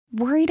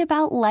Worried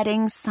about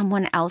letting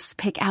someone else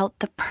pick out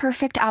the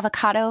perfect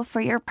avocado for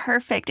your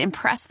perfect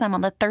impress them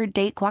on the third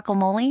date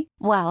guacamole?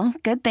 Well,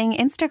 good thing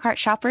Instacart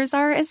shoppers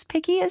are as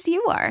picky as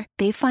you are.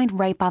 They find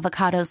ripe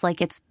avocados like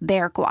it's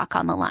their guac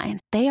on the line.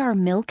 They are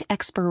milk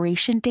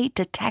expiration date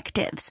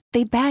detectives.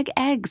 They bag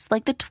eggs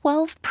like the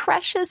 12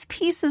 precious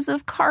pieces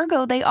of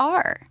cargo they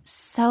are.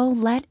 So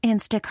let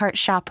Instacart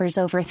shoppers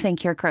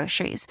overthink your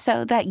groceries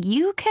so that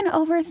you can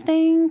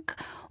overthink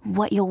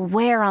what you'll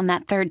wear on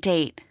that third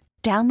date.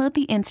 Download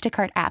the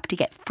Instacart app to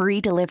get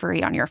free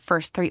delivery on your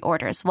first 3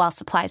 orders while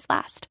supplies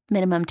last.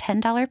 Minimum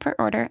 $10 per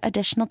order.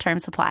 Additional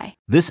terms apply.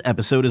 This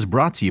episode is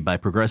brought to you by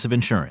Progressive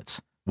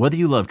Insurance. Whether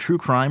you love true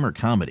crime or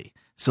comedy,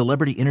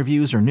 celebrity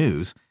interviews or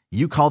news,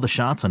 you call the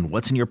shots on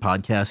what's in your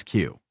podcast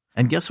queue.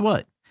 And guess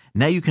what?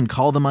 Now you can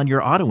call them on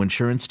your auto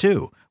insurance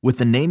too with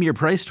the Name Your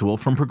Price tool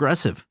from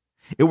Progressive.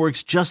 It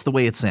works just the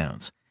way it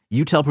sounds.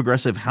 You tell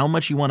Progressive how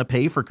much you want to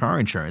pay for car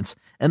insurance,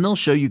 and they'll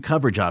show you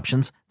coverage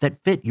options that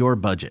fit your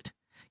budget.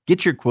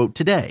 Get your quote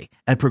today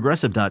at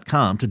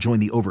Progressive.com to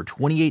join the over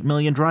 28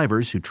 million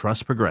drivers who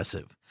trust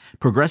Progressive.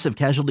 Progressive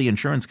Casualty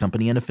Insurance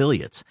Company and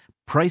Affiliates.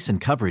 Price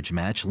and coverage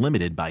match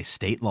limited by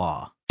state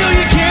law.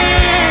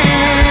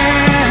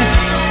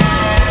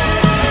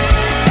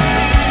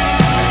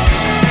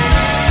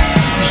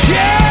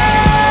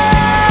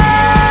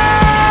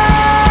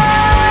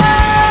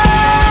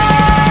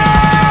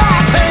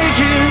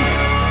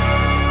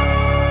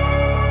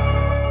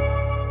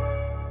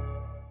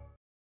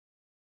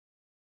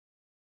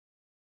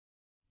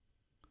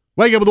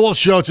 Wake up with the Wolf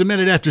Show. It's a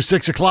minute after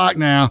 6 o'clock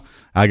now.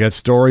 I got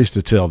stories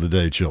to tell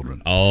today,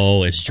 children.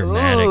 Oh, it's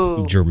dramatic.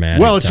 Ooh. Dramatic.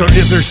 Well,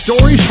 they're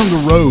stories from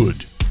the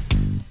road.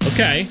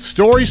 Okay.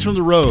 Stories from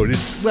the road.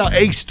 It's,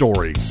 a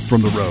story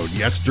from the road.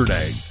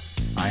 Yesterday,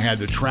 I had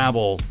to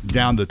travel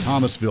down to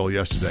Thomasville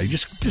yesterday,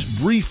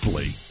 just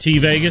briefly.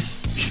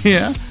 T-Vegas?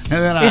 Yeah.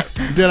 And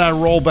then I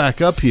roll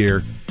back up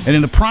here. And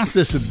in the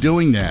process of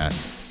doing that,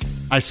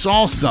 I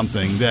saw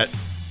something that,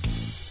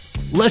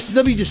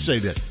 let me just say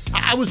this.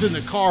 I was in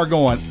the car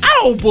going, I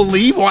don't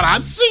believe what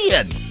I'm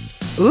seeing.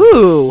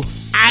 Ooh.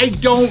 I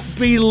don't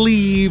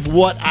believe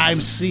what I'm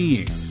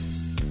seeing.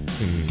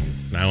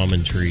 Now I'm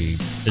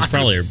intrigued. It's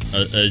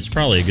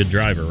probably a good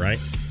driver, right?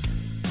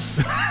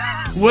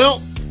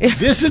 Well,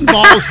 this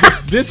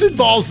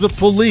involves the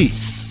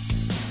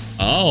police.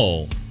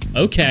 Oh,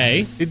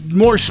 okay.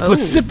 More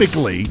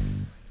specifically,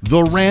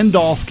 the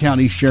Randolph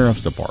County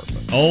Sheriff's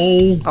Department.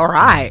 Oh, all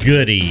right.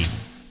 Goody.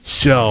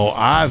 So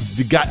I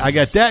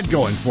got that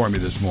going for me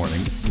this morning,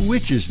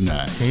 which is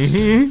nice.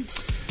 Mm-hmm.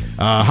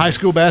 High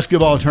school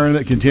basketball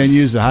tournament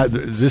continues.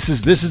 This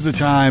is the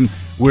time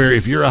where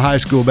if you're a high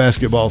school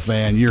basketball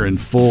fan, you're in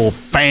full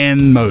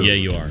fan mode. Yeah,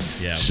 you are.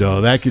 Yeah.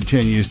 So that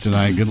continues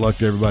tonight. Good luck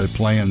to everybody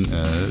playing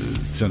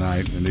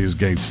tonight in these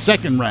games.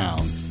 Second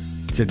round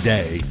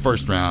today.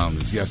 First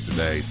round is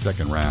yesterday.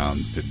 Second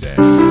round today.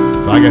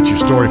 So I got your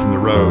story from the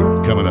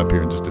road coming up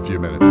here in just a few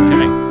minutes.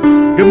 Okay.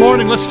 Good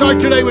morning. Let's start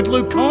today with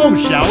Luke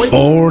Combs, shall we?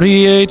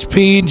 40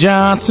 HP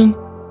Johnson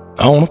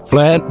on a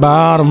flat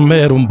bottom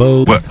metal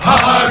boat. What?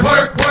 Hard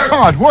work.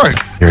 Hard work.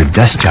 You're a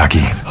desk jockey.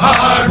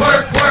 Hard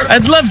work.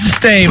 I'd love to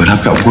stay, but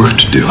I've got work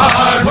to do.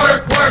 Hard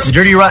work. It's a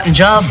dirty, rotten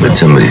job, but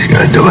somebody's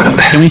got to do it.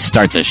 Can we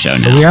start this show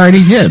now? We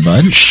already did,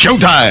 bud.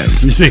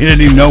 Showtime. You see, he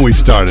didn't even know we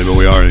started, but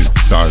we already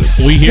started.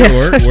 We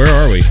here. Where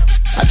are we?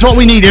 That's what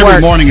we need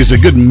every morning is a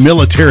good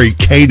military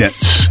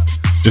cadence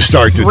to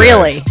start today.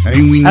 Really? I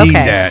mean, we need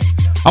that.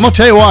 I'm going to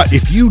tell you what,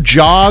 if you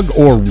jog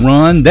or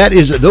run,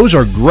 those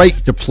are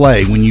great to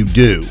play when you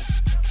do.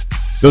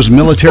 Those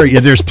military,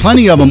 there's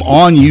plenty of them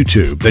on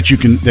YouTube that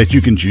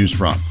you can choose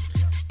from.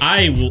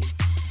 I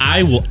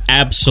will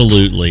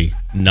absolutely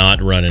not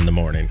run in the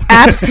morning.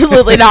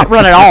 Absolutely not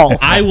run at all.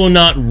 I will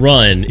not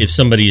run if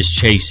somebody is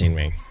chasing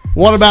me.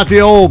 What about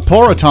the old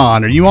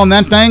Peloton? Are you on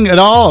that thing at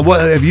all?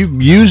 What, have you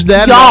used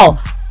that? Y'all,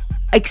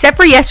 except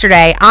for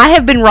yesterday, I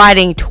have been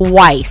riding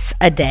twice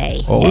a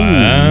day. Oh,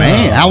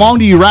 man. How long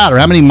do you ride, or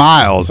how many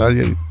miles? I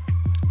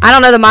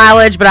don't know the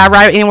mileage, but I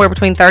ride anywhere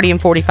between 30 and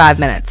 45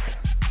 minutes.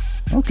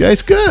 Okay,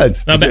 it's good.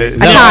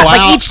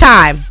 Each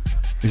time.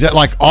 Is that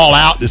like all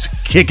out, just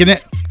kicking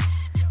it?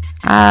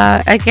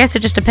 I guess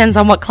it just depends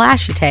on what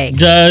class you take.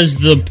 Does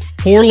the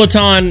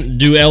Peloton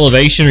do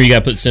elevation, or you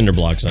got to put cinder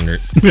blocks under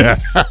it? Yeah.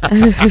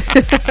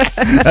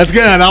 That's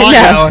good. I like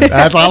that one.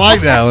 I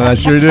like that one. I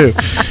sure do.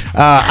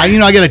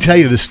 I got to tell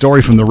you this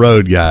story from the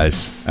road,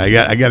 guys. I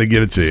got to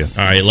give it to you.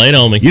 All right, lay it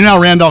on me. You know how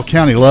Randolph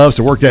County loves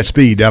to work that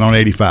speed down on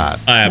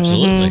 85.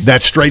 Absolutely. Mm-hmm.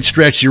 That straight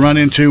stretch you run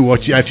into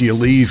after you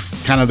leave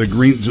kind of the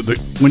green.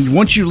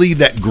 Once you leave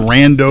that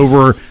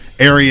Grandover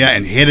area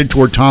and headed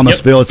toward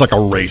Thomasville, it's like a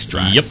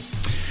racetrack. Yep.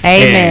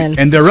 Amen.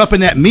 And they're up in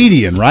that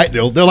median, right?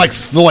 They're like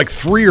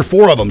 3 or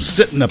 4 of them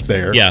sitting up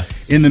there. Yeah.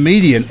 In the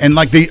median, and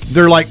like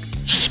they're like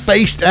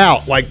spaced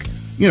out, like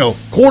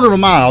quarter of a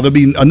mile. There'll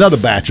be another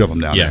batch of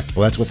them down there.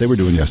 Well, that's what they were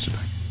doing yesterday.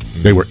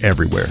 Mm-hmm. They were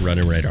everywhere,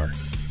 running radar.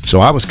 So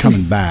I was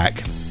coming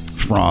back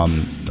from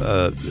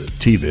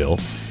T-ville,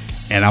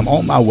 and I'm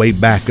on my way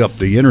back up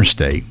the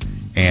interstate,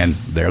 and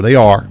there they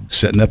are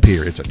sitting up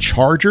here. It's a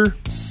Charger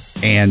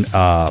and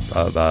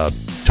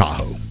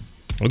Tahoe.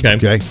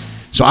 Okay.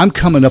 So I'm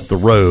coming up the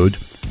road.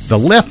 The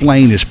left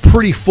lane is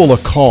pretty full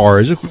of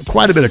cars. There's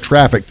quite a bit of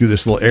traffic through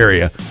this little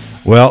area.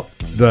 Well,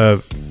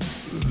 the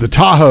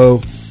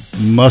Tahoe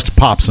must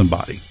pop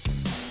somebody.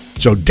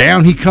 So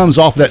down he comes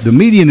off that. The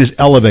median is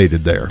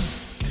elevated there.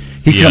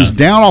 He comes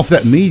down off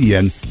that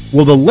median.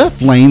 Well, the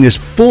left lane is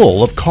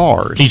full of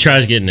cars. He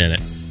tries getting in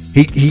it.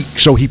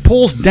 So he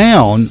pulls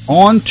down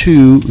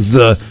onto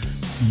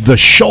the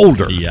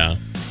shoulder. Yeah.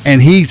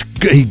 And he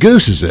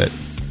gooses it.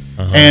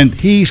 And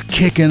he's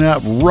kicking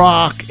up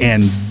rock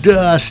and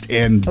dust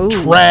and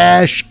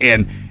trash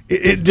and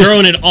it just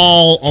throwing it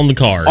all on the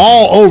cars.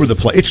 All over the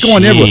place. It's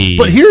going everywhere.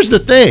 But here's the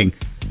thing.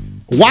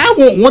 Why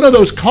won't one of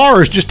those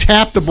cars just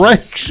tap the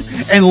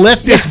brakes and let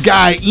this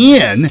guy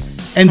in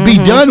and be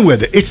done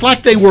with it? It's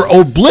like they were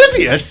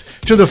oblivious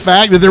to the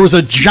fact that there was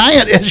a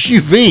giant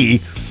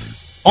SUV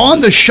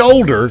on the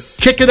shoulder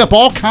kicking up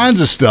all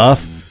kinds of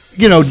stuff,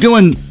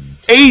 doing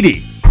 80.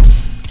 You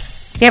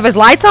have his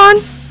lights on?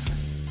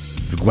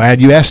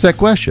 Glad you asked that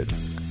question.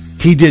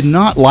 He did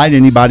not light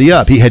anybody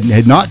up. He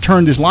had not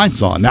turned his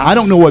lights on. Now I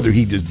don't know whether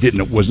he just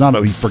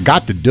he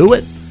forgot to do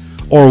it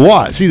or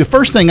what. See, the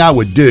first thing I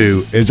would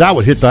do is I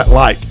would hit that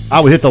light.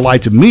 I would hit the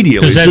lights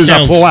immediately as soon as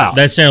I pull out.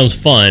 That sounds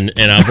fun,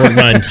 and I've worked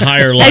my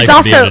entire life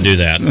to be able to do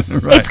that.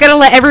 Right. It's going to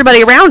let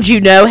everybody around you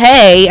know,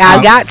 hey,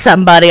 I got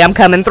somebody. I'm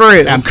coming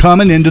through. I'm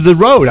coming into the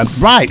road.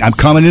 I'm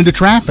coming into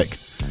traffic.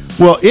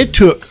 Well, it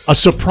took a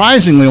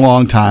surprisingly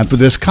long time for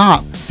this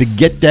cop to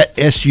get that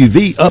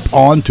SUV up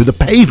onto the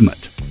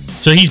pavement.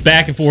 So he's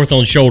back and forth on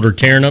the shoulder,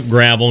 tearing up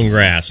gravel and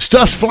grass.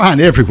 Stuff's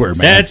flying everywhere, man.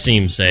 That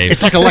seems safe.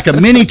 It's like a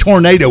mini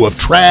tornado of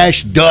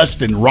trash,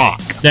 dust, and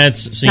rock. That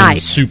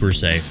seems super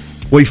safe.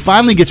 Well, he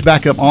finally gets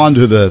back up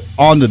onto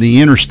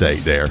the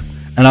interstate there,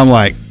 and I'm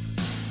like,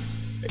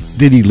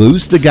 did he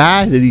lose the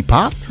guy that he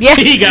popped? Yeah,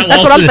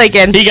 that's what I'm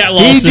thinking. He got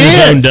lost in his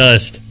own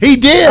dust. He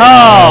did.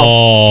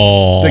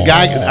 Oh. The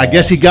guy, I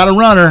guess he got a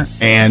runner,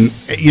 and,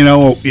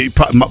 he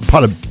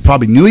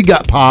probably knew he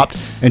got popped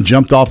and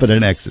jumped off at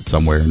an exit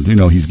somewhere, and,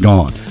 he's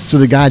gone. So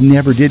the guy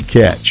never did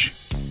catch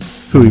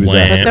who he was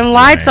at. Put them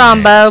lights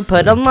on, Bo.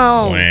 Put them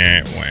on.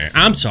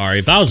 I'm sorry.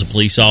 If I was a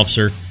police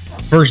officer,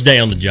 first day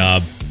on the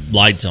job,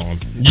 lights on.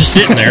 Just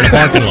sitting there in the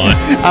parking lot.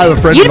 I have a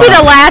friend You'd be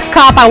the last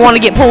cop I want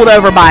to get pulled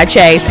over by,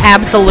 Chase.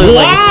 Absolutely.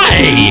 Why?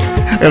 I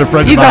had a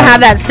friend You're going to have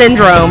that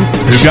syndrome.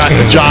 Who got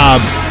the job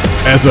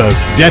as a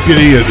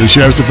deputy at the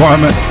sheriff's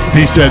department.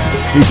 He said,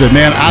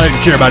 man, I didn't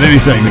care about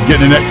anything but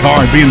getting in that car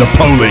and being the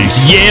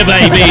police. Yeah,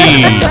 baby.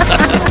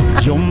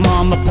 Your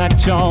mama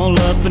packed y'all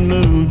up and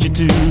moved you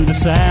to the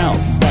south.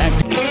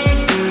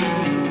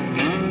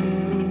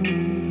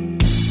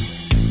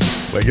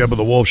 Wake up with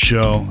the Wolf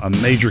Show. A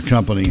major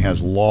company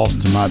has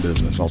lost my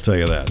business. I'll tell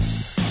you that.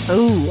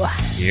 Ooh.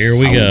 Here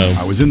we go.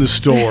 I was in the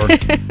store.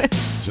 I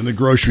was in the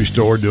grocery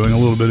store doing a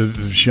little bit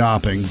of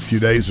shopping a few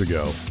days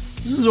ago.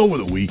 This is over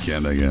the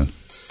weekend, I guess.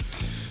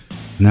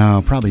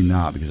 No, probably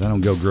not, because I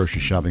don't go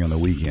grocery shopping on the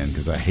weekend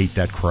because I hate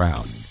that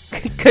crowd.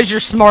 Because you're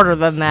smarter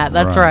than that.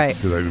 That's right.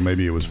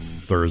 Maybe it was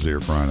Thursday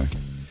or Friday.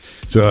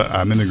 So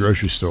I'm in the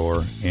grocery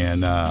store,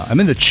 and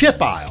I'm in the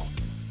chip aisle,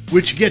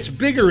 which gets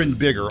bigger and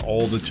bigger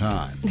all the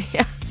time.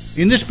 Yeah.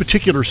 In this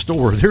particular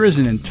store, there is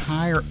an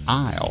entire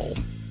aisle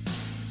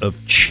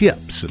of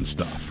chips and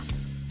stuff.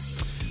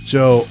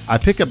 So I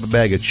pick up a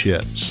bag of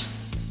chips.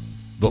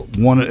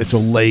 It's a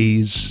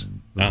Lay's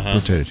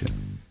potato chip.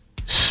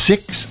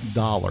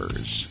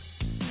 $6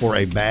 for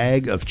a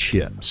bag of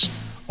chips.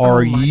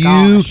 Are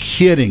you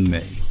kidding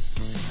me?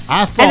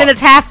 I thought, and then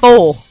it's half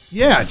full.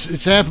 Yeah,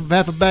 it's half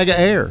a bag of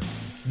air.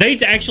 They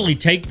actually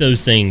take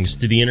those things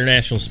to the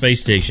International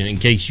Space Station in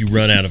case you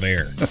run out of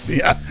air.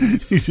 Yeah,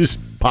 you just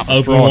pop a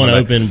open straw one, in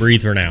the open,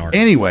 breathe for an hour.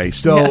 Anyway,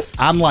 so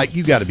I'm like,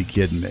 you got to be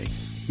kidding me.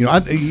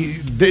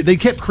 They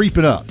kept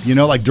creeping up.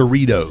 Like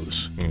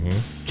Doritos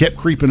kept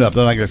creeping up.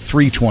 They're like a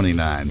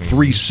 $3.29,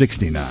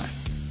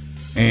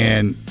 $3.69,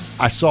 and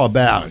I saw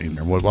about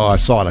it. Well, I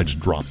saw it. I just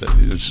dropped it.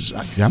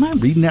 Am I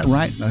reading that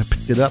right? And I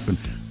picked it up and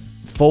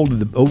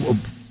folded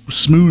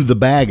smoothed the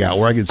bag out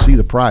where I could see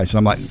the price.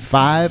 I'm like,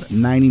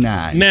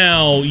 $5.99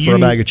 now for a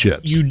bag of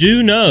chips. You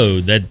do know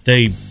that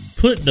they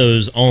put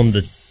those on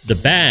the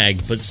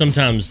bag, but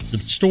sometimes the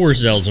store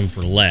sells them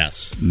for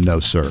less. No,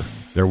 sir.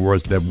 There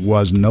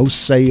was no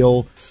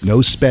sale,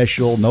 no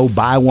special, no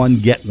buy one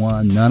get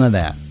one, none of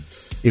that.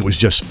 It was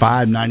just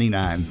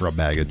 $5.99 for a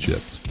bag of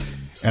chips.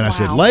 And I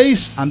said,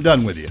 Lay's, I'm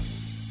done with you.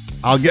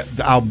 I'll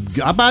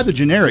buy the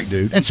generic,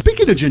 dude. And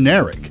speaking of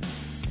generic,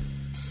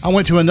 I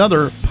went to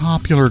another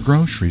popular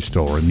grocery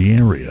store in the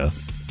area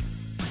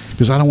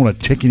because I don't want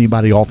to tick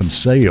anybody off in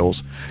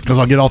sales because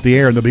I'll get off the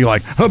air and they'll be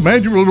like, oh,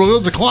 man, you were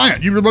a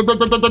client.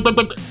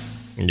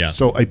 Yeah.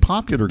 So a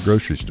popular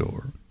grocery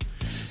store,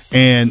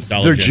 and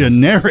their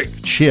generic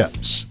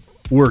chips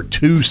were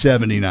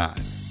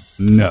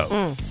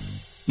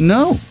 $2.79.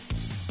 No.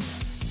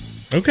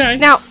 Okay.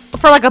 Now,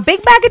 for like a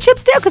big bag of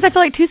chips, because I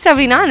feel like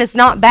 $2.79 is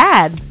not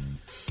bad.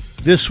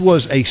 This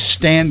was a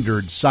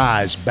standard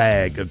size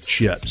bag of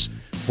chips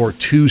for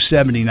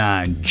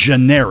 $2.79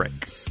 generic.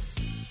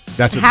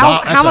 That's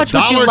how much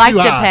would you like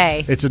to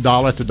pay? It's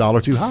 $1. It's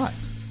 $1 too high.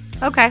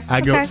 Okay.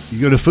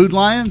 You go to Food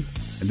Lion,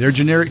 and their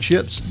generic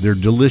chips, they're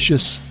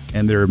delicious,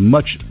 and they're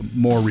much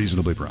more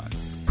reasonably priced.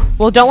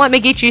 Well, don't let me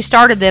get you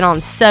started then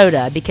on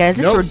soda because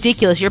it's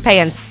ridiculous. You're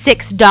paying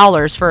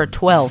 $6 for a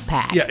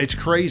 12-pack. Yeah, it's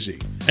crazy.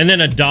 And then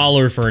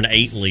 $1 for an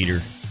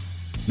 8-liter.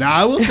 Now,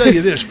 I will tell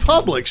you this.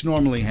 Publix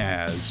normally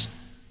has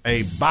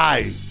a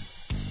buy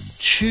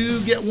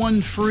 2, get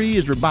 1 free,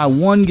 or buy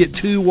 1, get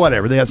 2,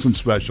 whatever. They have some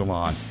special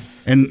on.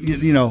 And,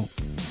 you know,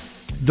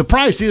 the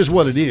price is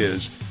what it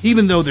is,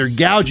 even though they're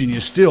gouging you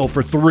still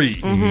for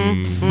 3.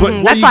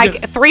 But that's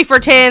like 3 for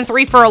 10,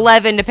 3 for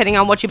 11, depending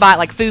on what you buy at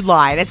like Food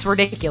Lion. It's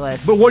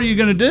ridiculous. But what are you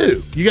going to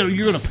do?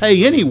 You're going to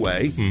pay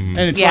anyway, and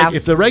it's like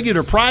if the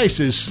regular price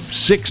is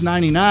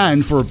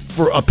 $6.99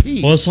 for a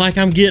piece. Well, it's like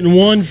I'm getting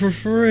 1 for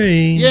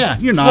free. Yeah,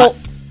 you're not. Well,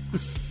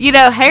 you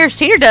know, Harris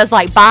Teeter does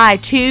like buy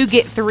 2,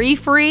 get 3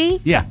 free.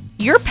 Yeah.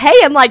 You're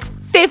paying like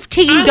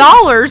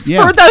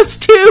 $15 for those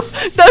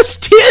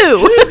two.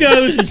 Who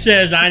goes and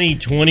says, I need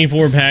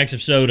 24 packs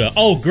of soda?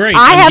 Oh, great.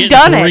 I have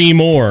done 3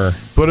 more.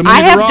 Put them in the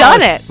garage. I have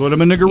done it. Put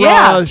them in the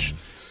garage.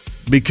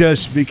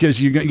 Because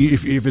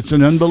if it's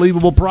an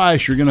unbelievable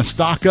price, you're going to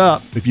stock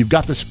up if you've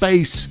got the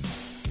space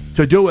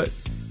to do it.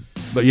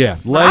 But yeah,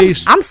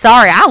 Lay's. I'm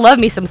sorry. I love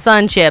me some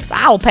Sun Chips.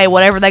 I will pay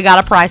whatever they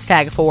got a price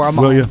tag for them.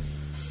 Will you?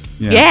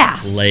 Yeah.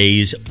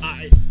 Lay's.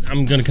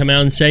 I'm going to come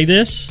out and say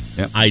this.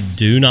 Yep. I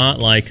do not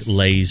like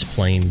Lay's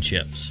plain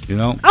chips. You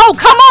know? Oh,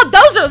 come on.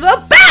 Those are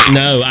the best.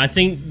 No, I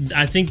think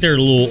they're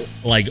a little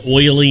like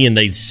oily and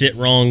they sit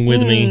wrong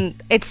with me.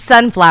 It's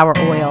sunflower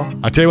oil.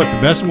 I tell you what,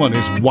 the best one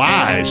is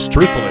Wise,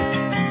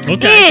 truthfully.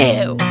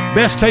 Okay. Ew.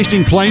 Best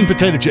tasting plain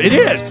potato chip. It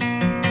is.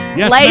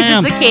 Yes, Lay's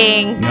ma'am. is the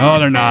king. No,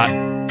 they're not.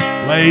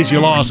 Lay's, you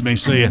lost me.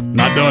 See ya.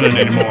 Not doing it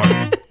anymore.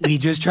 We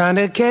just trying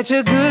to catch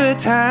a good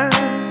time.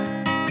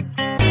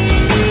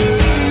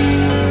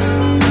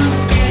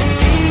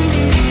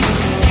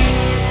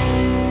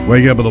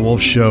 Wake up with the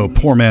Wolf Show.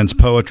 Poor man's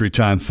poetry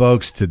time,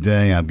 folks.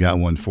 Today I've got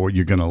one for you.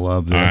 You're going to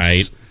love this. All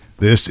right.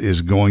 This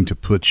is going to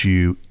put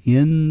you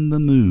in the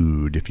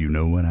mood, if you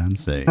know what I'm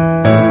saying.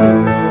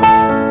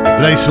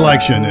 Today's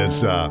selection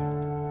is, it's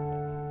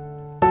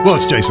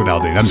Jason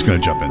Aldean. I'm just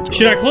going to jump into it.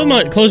 Should I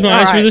close my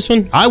eyes for this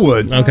one? I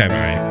would. Okay, all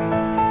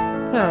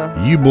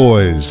right. You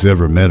boys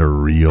ever met a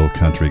real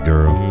country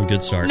girl?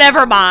 Good start.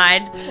 Never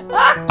mind.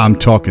 I'm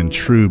talking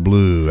true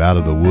blue, out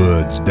of the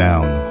woods,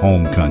 down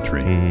home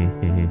country.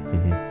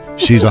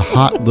 She's a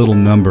hot little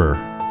number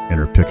in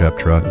her pickup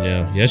truck.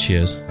 Yeah, yes she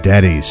is.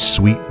 Daddy's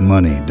sweet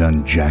money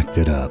done jacked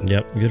it up.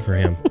 Yep, good for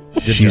him.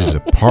 She's a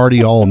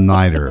party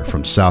all-nighter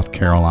from South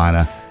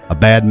Carolina, a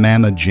bad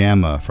mama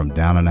jamma from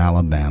down in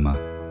Alabama.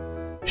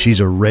 She's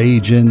a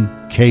raging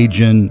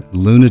Cajun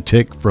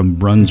lunatic from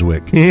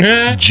Brunswick,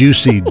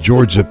 juicy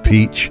Georgia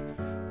peach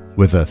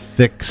with a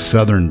thick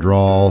southern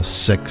drawl,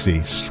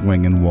 sexy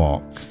swinging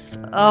walk.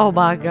 Oh,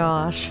 my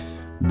gosh.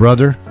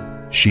 Brother,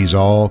 she's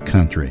all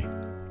country.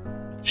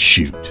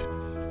 Shoot.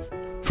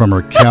 From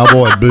her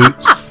cowboy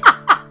boots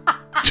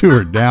to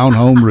her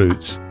down-home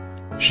roots,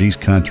 she's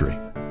country.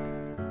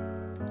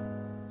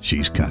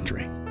 She's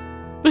country.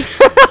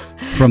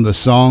 From the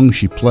song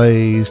she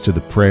plays to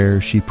the prayer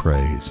she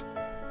prays,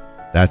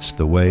 that's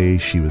the way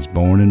she was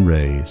born and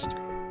raised.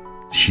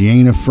 She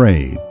ain't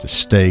afraid to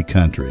stay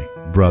country.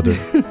 Brother,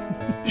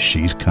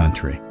 she's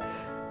country.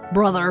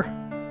 Brother.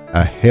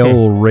 A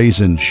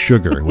hell-raising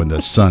sugar when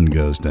the sun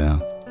goes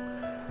down.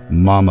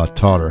 Mama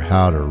taught her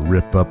how to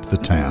rip up the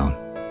town.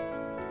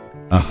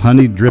 A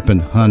honey-dripping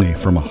honey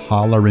from a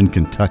holler in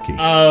Kentucky.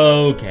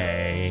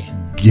 Okay.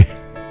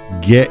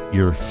 Get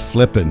your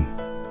flippin'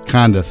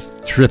 kind of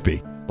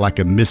trippy like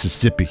a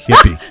Mississippi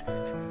hippie.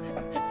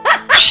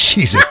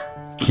 She's a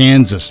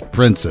Kansas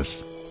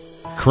princess.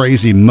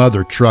 Crazy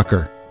mother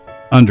trucker.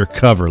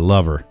 Undercover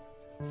lover.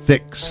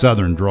 Thick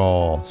southern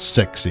drawl.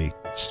 Sexy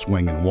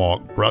swinging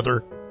walk.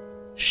 Brother,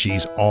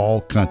 she's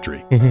all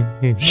country.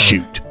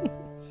 Shoot.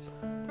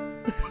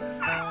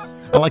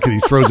 I like that he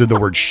throws in the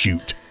word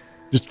shoot.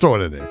 Just throw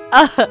it in there.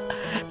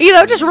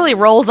 It just really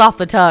rolls off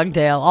the tongue,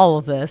 Dale, all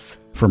of this.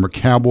 From her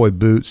cowboy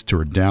boots to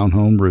her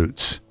down-home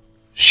roots,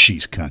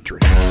 she's country.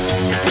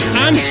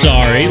 I'm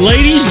sorry.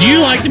 Ladies, do you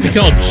like to be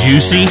called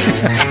juicy?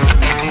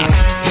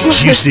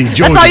 Juicy.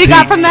 That's all you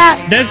got from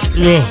that? That's...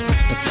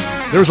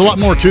 There was a lot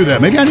more to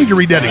that. Maybe I need to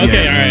read that again.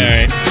 Okay, all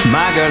right.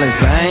 My girl is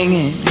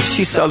banging.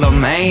 She's solo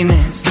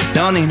maintenance.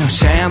 Don't need no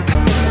shampoo.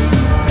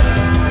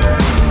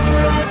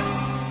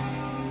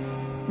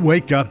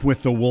 Wake up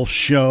with the Wolf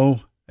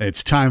Show.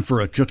 It's time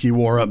for a Cookie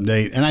War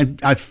update. And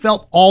I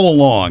felt all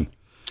along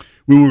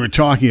when we were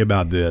talking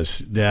about this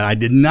that I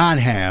did not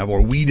have,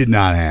 or we did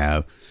not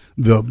have,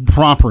 the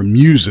proper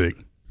music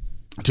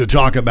to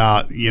talk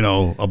about,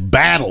 a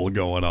battle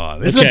going on.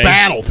 This is a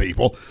battle,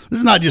 people. This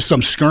is not just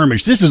some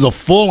skirmish. This is a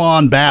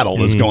full-on battle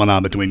that's going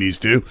on between these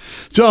two.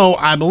 So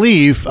I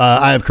believe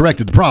I have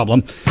corrected the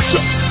problem. So,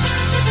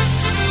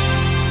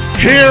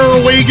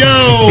 here we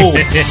go.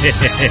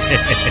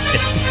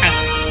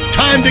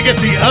 Time to get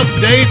the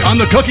update on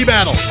the cookie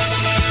battle.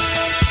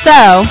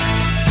 So,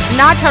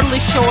 Not totally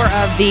sure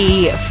of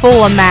the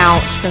full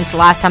amount since the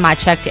last time I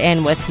checked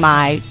in with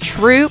my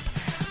troop,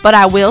 but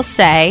I will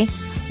say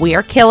we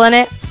are killing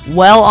it.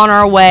 Well on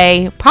our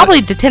way,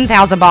 probably to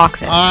 10,000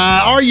 boxes.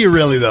 Are you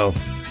really, though?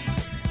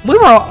 We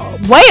were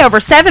way over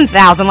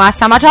 7,000 last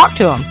time I talked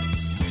to them.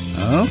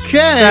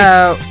 Okay.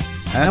 So,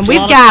 That's and a we've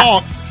lot got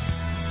of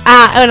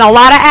talk. and a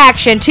lot of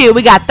action too.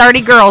 We got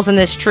 30 girls in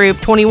this troop,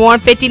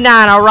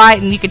 2159. All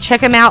right, and you can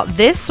check them out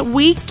this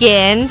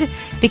weekend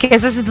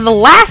because this is the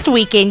last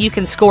weekend you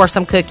can score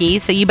some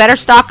cookies. So you better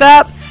stock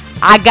up.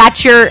 I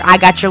got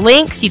your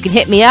links. You can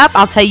hit me up.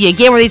 I'll tell you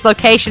again where these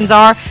locations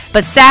are.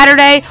 But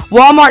Saturday,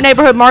 Walmart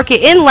Neighborhood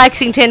Market in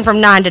Lexington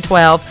from 9 to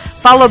 12.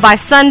 Followed by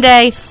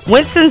Sunday,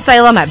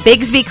 Winston-Salem at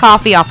Bigsby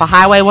Coffee off of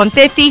Highway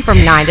 150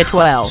 from 9 to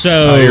 12.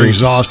 So you're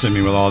exhausting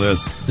me with all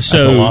this. That's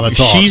so a lot of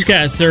talk. She's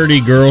got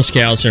 30 Girl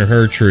Scouts in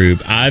her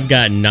troop. I've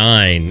got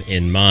 9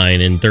 in mine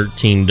in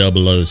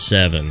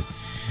 13007.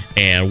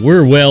 And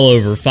we're well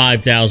over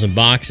 5,000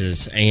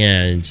 boxes.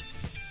 And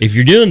if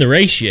you're doing the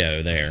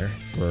ratio there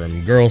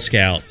from Girl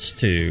Scouts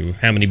to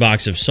how many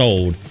boxes have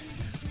sold,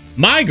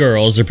 my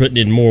girls are putting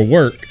in more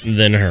work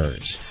than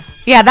hers.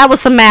 Yeah, that was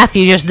some math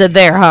you just did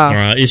there,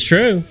 huh? It's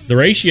true. The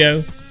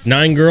ratio.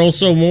 9 girls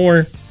sold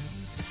more,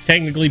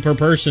 technically, per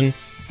person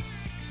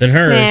than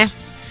hers. Nah.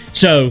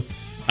 So,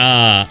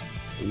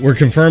 we're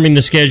confirming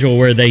the schedule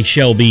where they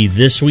shall be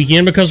this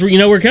weekend because,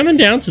 we're coming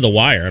down to the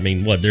wire. I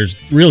mean, there's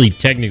really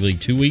technically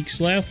 2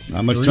 weeks left?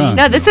 Not much time.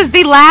 No, this is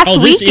the last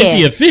weekend. This is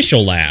the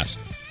official last.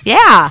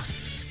 Yeah.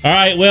 All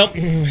right, well,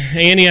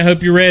 Annie, I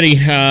hope you're ready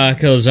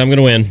because I'm going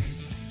to win.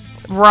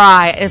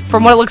 Right.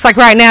 From what it looks like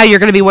right now, you're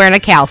going to be wearing a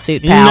cow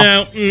suit,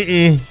 pal.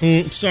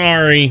 No,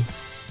 sorry.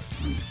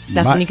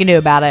 Nothing you can do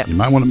about it. You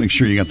might want to make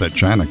sure you got that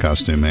China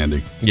costume,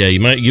 Andy. Yeah,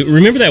 you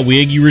remember that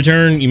wig you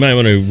returned? You might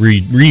want to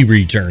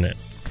return it.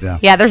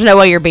 Yeah, there's no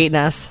way you're beating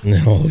us.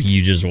 No,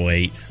 you just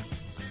wait.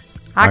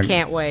 I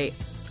can't wait.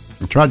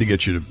 I tried to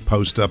get you to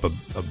post up a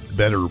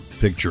better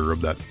picture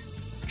of that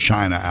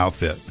China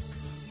outfit.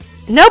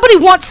 Nobody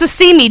wants to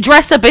see me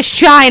dress up as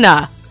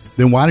China.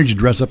 Then why did you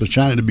dress up as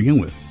China to begin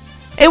with?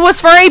 It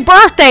was for a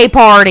birthday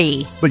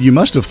party. But you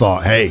must have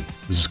thought, hey,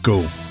 this is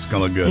cool. It's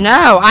going to look good.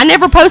 No, I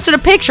never posted a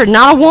picture.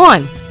 Not a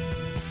one.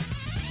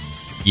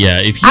 Yeah,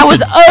 if you I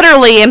was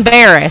utterly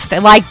embarrassed.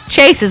 Like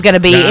Chase is going to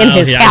be in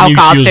his cow I knew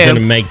costume. She was going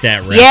to make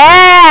that reference.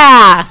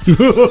 Yeah.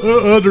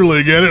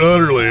 Utterly, get it?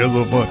 Utterly. That's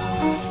so fun.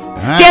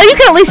 Dale, you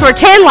can at least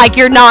pretend like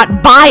you're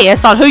not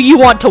biased on who you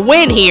want to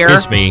win here.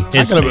 It's me.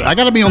 I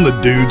gotta be on the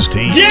dude's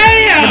team.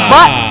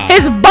 Yeah!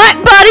 His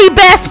butt buddy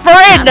best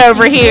friend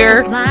over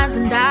here. Lines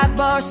and dive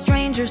bar,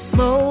 strangers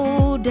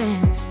slow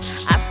dance.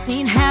 I've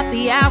seen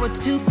happy hour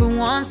 2 for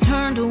ones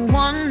turn to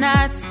one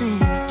night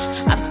stands.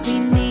 I've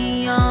seen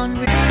neon.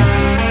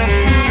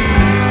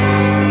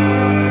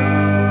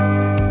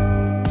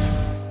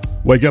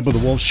 Wake Up with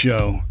the Wolf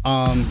Show.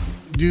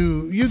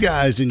 Do you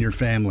guys in your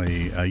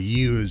family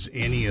use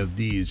any of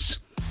these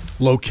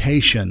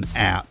location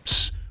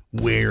apps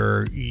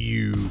where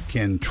you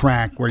can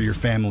track where your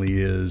family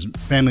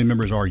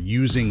members are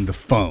using the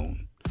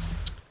phone?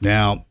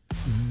 Now,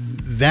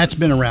 that's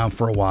been around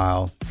for a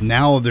while.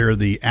 Now there are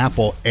the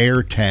Apple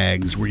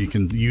AirTags where you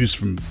can use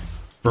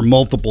for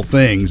multiple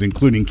things,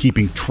 including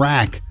keeping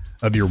track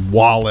of your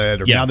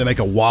wallet. Or now they make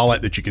a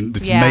wallet that's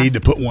made to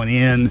put one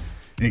in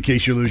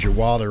case you lose your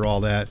wallet or all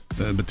that.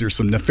 But there's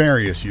some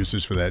nefarious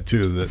uses for that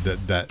too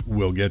that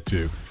we'll get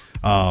to.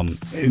 And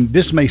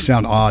this may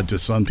sound odd to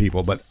some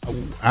people, but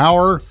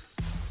we're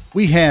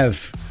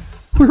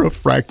a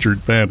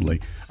fractured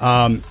family.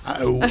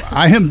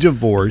 I am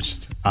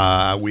divorced.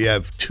 We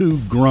have 2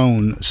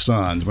 grown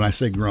sons. When I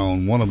say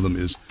grown, one of them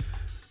is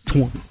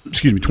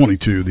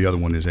 22. The other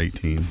one is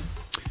 18.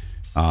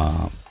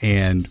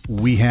 And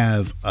we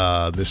have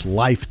this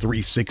Life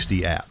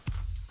 360 app.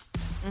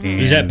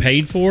 Is that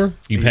paid for?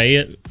 You pay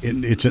it?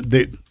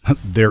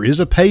 There is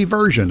a pay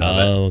version of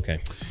it. Oh, okay.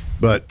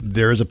 But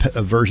there is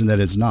a version that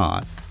is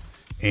not.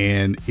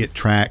 And it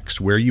tracks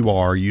where you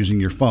are using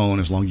your phone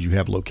as long as you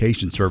have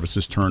location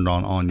services turned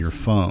on your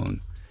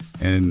phone.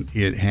 And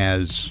it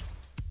has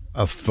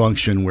a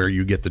function where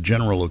you get the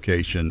general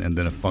location and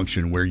then a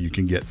function where you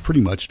can get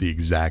pretty much the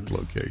exact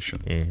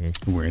location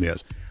where it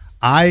is.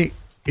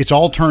 It's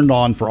all turned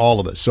on for all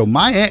of us. So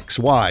my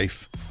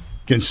ex-wife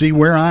can see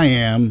where I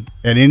am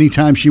at any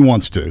time she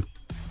wants to.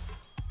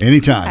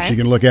 Anytime. Okay. She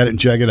can look at it and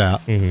check it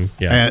out. And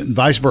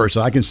vice versa.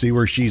 I can see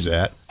where she's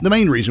at. The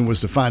main reason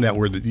was to find out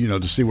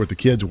to see where the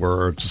kids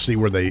were, or to see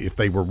if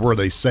they were where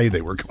they say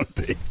they were going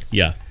to be.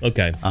 Yeah.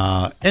 Okay.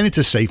 And it's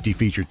a safety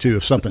feature too.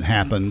 If something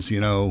happens, we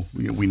know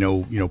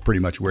pretty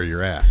much where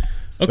you're at.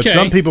 Okay. But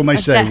some people may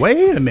say,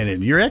 wait a minute,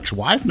 your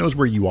ex-wife knows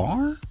where you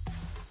are?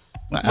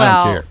 I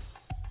don't care.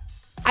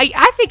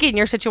 I think in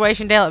your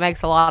situation, Dale, it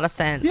makes a lot of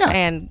sense. Yeah.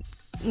 And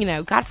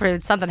God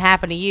forbid something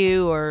happened to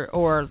you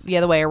or the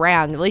other way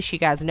around. At least you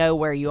guys know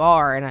where you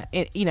are, and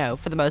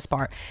for the most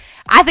part,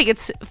 I think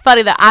it's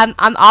funny that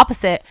I'm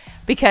opposite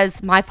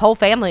because my whole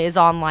family is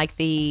on like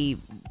the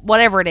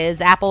whatever it is,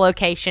 Apple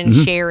location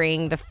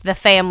sharing, the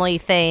family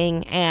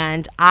thing,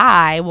 and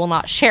I will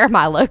not share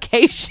my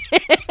location.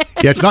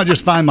 Yeah, it's not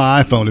just Find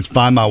My iPhone, it's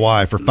Find My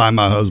Wife or Find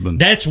My Husband.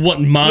 That's what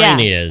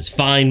mine is,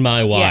 Find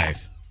My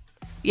Wife.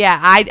 Yeah,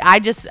 I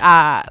just,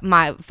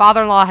 my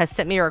father-in-law has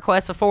sent me a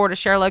request before to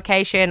share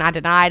location. I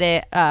denied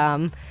it.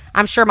 I'm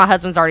sure my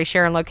husband's already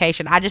sharing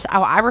location.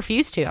 I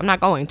refuse to. I'm not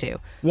going to.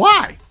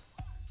 Why?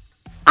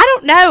 I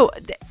don't know.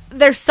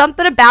 There's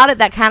something about it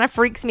that kind of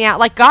freaks me out.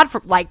 Like God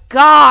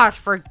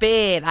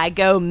forbid I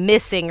go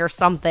missing or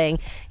something.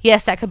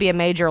 Yes, that could be a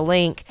major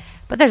link,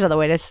 but there's other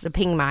ways to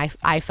ping my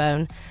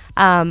iPhone.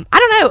 I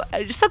don't know.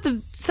 Just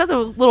something a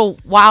little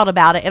wild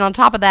about it. And on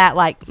top of that,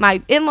 like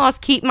my in-laws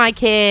keep my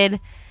kid,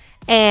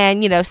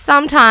 and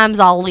sometimes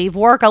I'll leave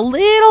work a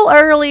little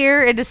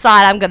earlier and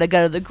decide I'm going to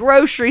go to the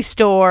grocery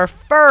store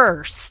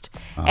first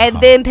and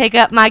then pick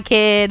up my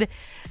kid.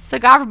 So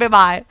God forbid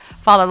my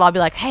father-in-law be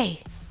like,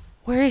 "Hey,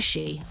 where is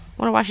she?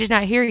 Wonder why she's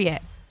not here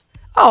yet."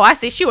 Oh, I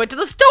see. She went to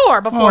the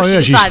store before she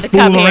decided to come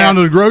here. She's fooling around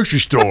to the grocery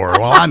store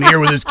while I'm here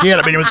with this kid.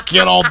 I've been with this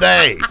kid all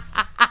day.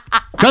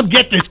 Come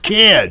get this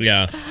kid.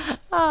 Yeah.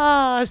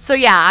 So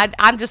yeah,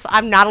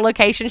 I'm not a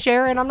location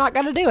sharer, and I'm not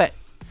going to do it.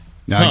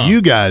 Now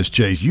you guys,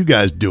 Chase,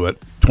 do it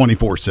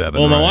 24/7.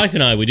 Well, my wife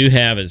and I, we do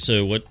have it.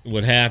 So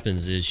what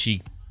happens is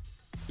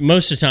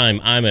most of the time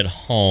I'm at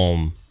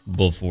home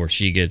before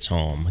she gets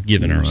home,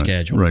 given our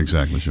schedule. Right,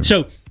 exactly. Sure.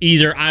 So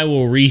either I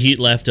will reheat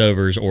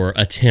leftovers or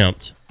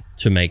attempt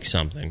to make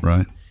something.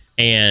 Right.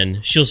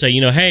 And she'll say,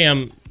 hey,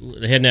 I'm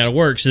heading out of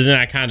work. So then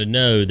I kind of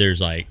know there's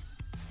like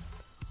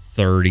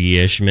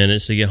 30-ish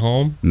minutes to get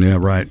home. Yeah,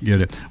 right.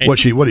 Get it. And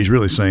what he's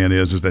really saying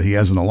is that he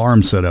has an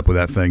alarm set up with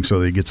that thing so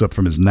that he gets up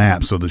from his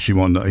nap so that she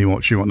won't know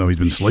he's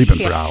been sleeping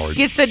for hours.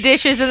 Gets the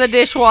dishes in the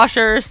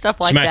dishwasher,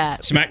 stuff like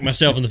that. Smack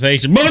myself in the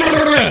face and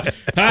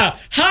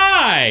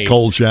hi.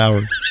 Cold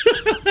shower.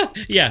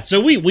 Yeah, so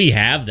we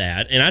have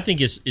that, and I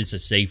think it's a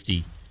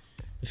safety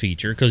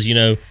feature because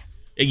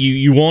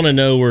you want to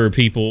know where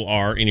people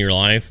are in your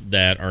life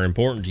that are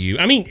important to you.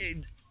 I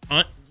mean,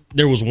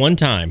 there was one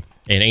time,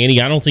 and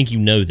Annie, I don't think you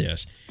know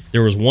this.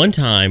 There was one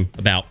time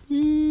about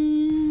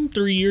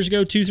 2-3 years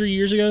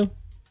ago,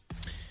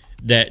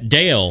 that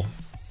Dale,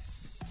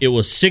 it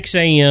was 6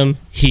 a.m.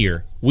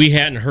 here. We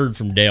hadn't heard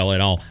from Dale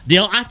at all.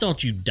 Dale, I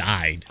thought you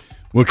died.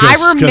 Well,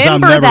 I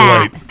remember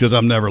that. Because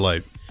I'm never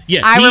late.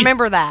 Yeah, I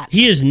remember that.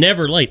 He is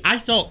never late. I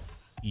thought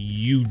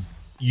you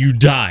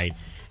died.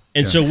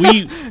 And so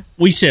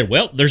we said,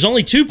 well, there's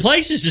only 2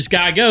 places this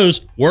guy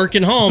goes, work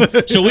and home.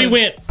 So we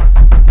went.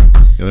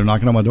 Yeah, they're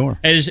knocking on my door.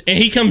 And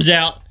he comes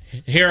out,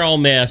 hair all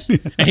messed,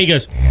 and he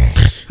goes,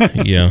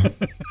 yeah.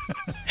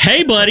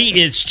 Hey,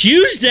 buddy, it's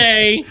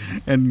Tuesday.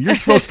 And you're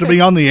supposed to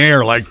be on the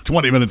air like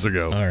 20 minutes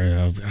ago. All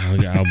right,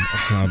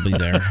 I'll be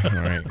there.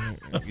 All right.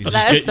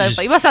 That's so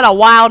funny. You must have had a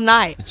wild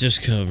night. It's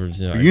just covered.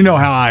 You know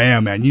how I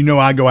am, man. You know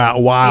I go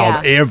out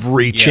wild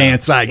every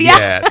chance I get.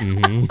 Yeah.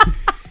 Mm-hmm.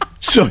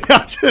 So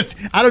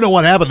I don't know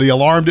what happened. The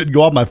alarm didn't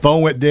go off. My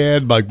phone went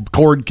dead. My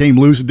cord came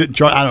loose and didn't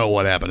charge. I don't know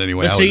what happened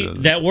anyway. But see,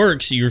 that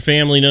works. Your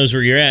family knows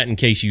where you're at in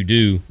case you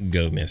do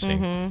go missing.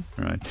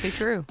 Mm-hmm. Right. Too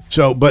true.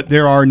 So, but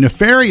there are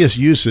nefarious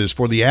uses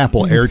for the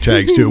Apple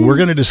AirTags too. We're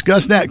going to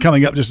discuss that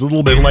coming up just a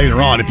little bit later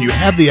on. If you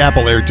have the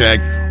Apple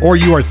AirTag or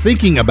you are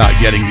thinking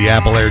about getting the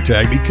Apple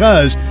AirTag,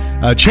 because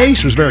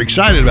Chase was very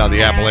excited about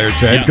the Apple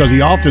AirTag because he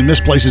often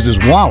misplaces his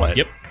wallet.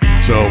 Yep.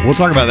 So we'll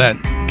talk about that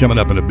coming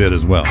up in a bit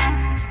as well.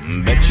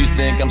 Bet you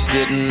think I'm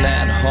sitting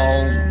at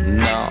home?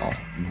 No.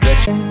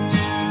 Bet you.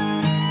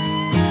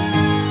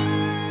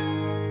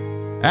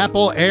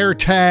 Apple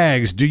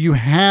AirTags. Do you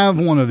have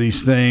one of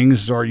these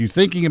things? Are you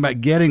thinking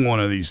about getting one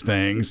of these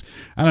things?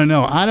 I don't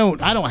know. I don't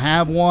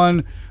have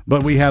one,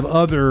 but we have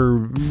other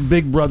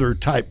Big Brother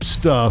type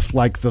stuff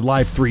like the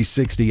Life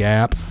 360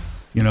 app.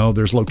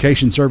 There's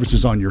location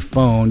services on your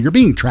phone. You're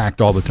being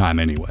tracked all the time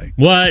anyway.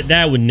 What?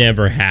 That would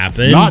never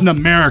happen. Not in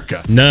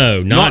America.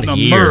 No, not in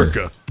here.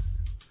 America.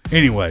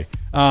 Anyway,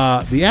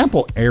 the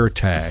Apple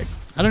AirTag.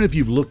 I don't know if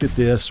you've looked at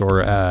this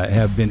or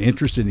have been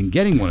interested in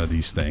getting one of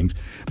these things,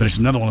 but it's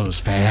another one of those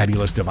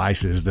fabulous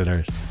devices that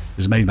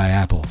is made by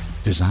Apple,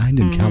 designed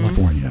in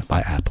California by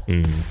Apple.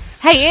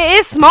 Hey, it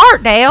is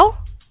smart, Dale.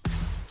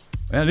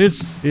 And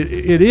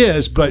it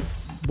is, but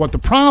what the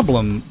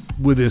problem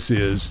with this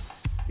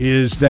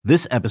is that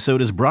This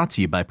episode is brought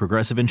to you by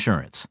Progressive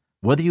Insurance.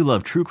 Whether you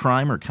love true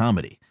crime or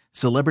comedy,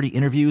 celebrity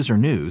interviews or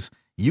news,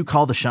 you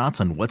call the shots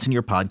on what's in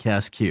your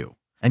podcast queue.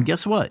 And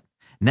guess what?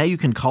 Now you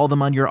can call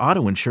them on your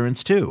auto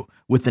insurance too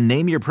with the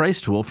Name Your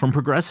Price tool from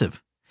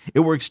Progressive.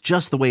 It works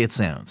just the way it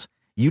sounds.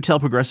 You tell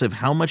Progressive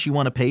how much you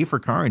want to pay for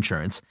car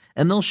insurance,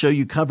 and they'll show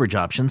you coverage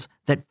options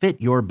that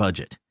fit your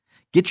budget.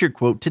 Get your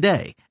quote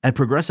today at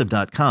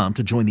Progressive.com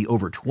to join the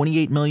over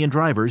 28 million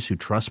drivers who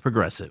trust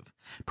Progressive.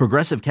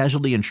 Progressive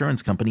Casualty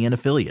Insurance Company and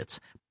Affiliates.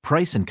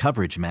 Price and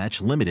coverage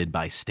match limited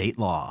by state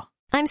law.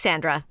 I'm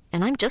Sandra,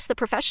 and I'm just the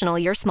professional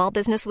your small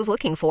business was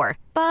looking for.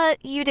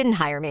 But you didn't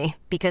hire me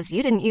because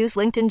you didn't use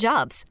LinkedIn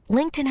Jobs.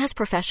 LinkedIn has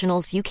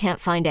professionals you can't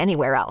find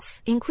anywhere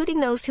else,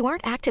 including those who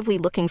aren't actively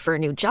looking for a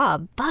new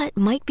job, but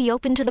might be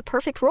open to the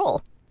perfect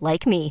role,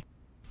 like me.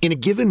 In a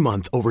given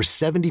month, over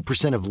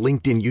 70% of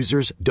LinkedIn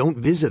users don't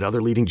visit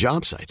other leading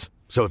job sites.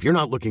 So if you're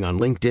not looking on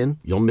LinkedIn,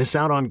 you'll miss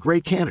out on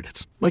great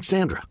candidates like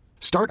Sandra.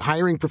 Start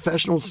hiring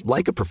professionals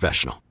like a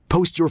professional.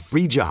 Post your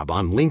free job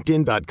on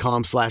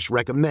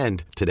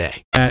linkedin.com/recommend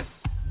today.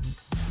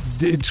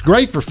 It's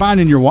great for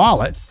finding your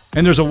wallet,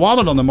 and there's a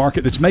wallet on the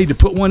market that's made to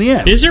put one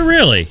in. Is it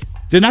really?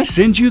 Didn't I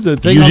send you the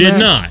thing You on did that?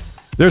 not.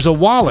 There's a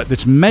wallet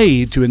that's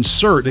made to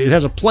insert. It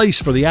has a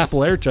place for the Apple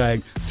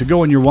AirTag to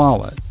go in your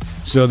wallet,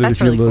 so that That's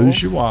if you really lose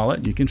cool. your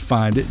wallet, you can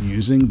find it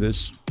using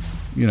this,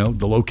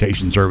 the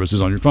location services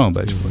on your phone,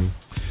 basically.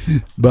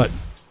 But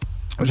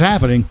what's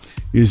happening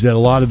is that a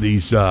lot of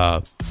these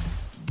car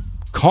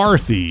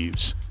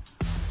thieves,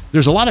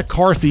 there's a lot of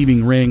car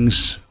thieving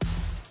rings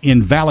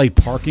in valet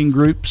parking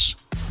groups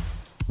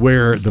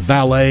where the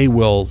valet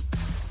will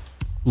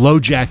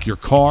LoJack your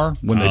car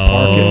when they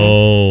park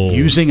it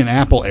using an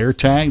Apple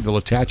AirTag. They'll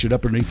attach it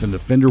up underneath the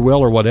fender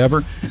well or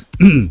whatever.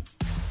 Then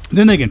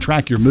they can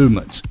track your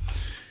movements.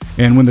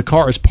 And when the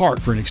car is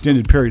parked for an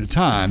extended period of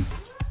time,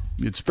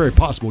 it's very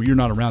possible you're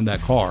not around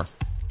that car,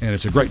 and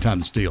it's a great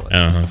time to steal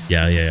it.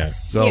 Yeah.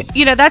 So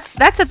that's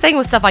the thing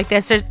with stuff like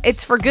this.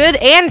 It's for good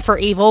and for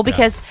evil,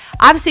 because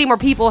I've seen where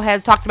people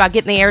have talked about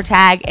getting the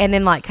AirTag and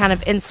then like kind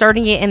of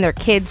inserting it in their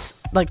kids,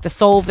 like the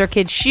sole of their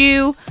kid's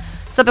shoe,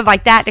 something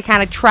like that, to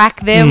kind of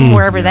track them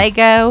wherever they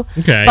go.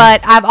 Okay.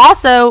 But I've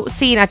also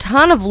seen a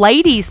ton of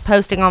ladies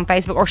posting on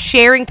Facebook or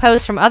sharing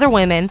posts from other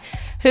women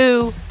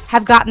who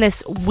have gotten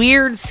this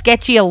weird,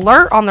 sketchy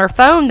alert on their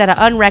phone that an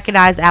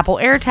unrecognized Apple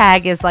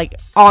AirTag is like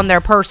on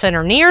their person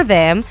or near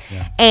them,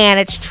 and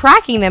it's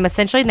tracking them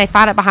essentially, and they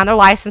find it behind their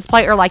license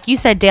plate, or like you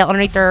said, Dale,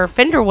 underneath their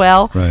fender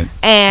well. Right.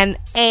 And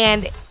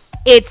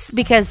it's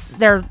because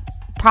they're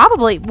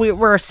probably,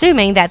 we're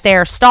assuming that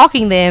they're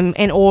stalking them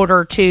in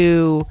order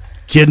to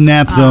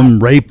Kidnap them,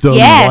 rape them,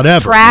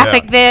 whatever.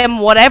 Traffic them,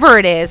 whatever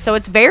it is. So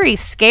it's very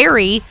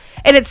scary.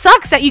 And it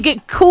sucks that you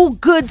get cool,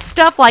 good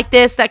stuff like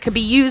this that could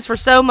be used for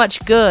so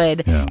much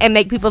good and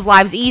make people's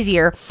lives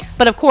easier.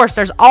 But of course,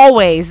 there's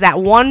always that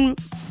one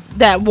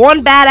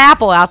bad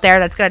apple out there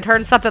that's going to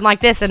turn something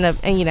like this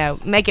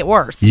and make it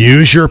worse.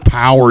 Use your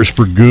powers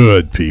for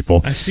good,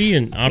 people. I see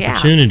an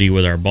opportunity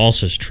with our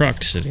boss's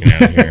truck sitting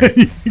out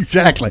here.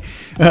 Exactly.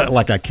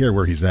 Like I care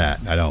where he's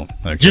at. I don't.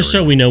 Just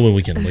so we know when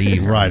we can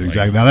leave. Right,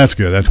 exactly. Now that's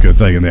good. That's a good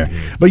thinking there.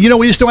 But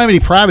we just don't have any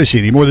privacy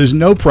anymore. There's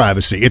no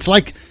privacy. It's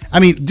like,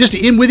 just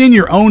within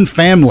your own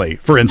family,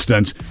 for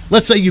instance,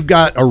 let's say you've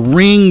got a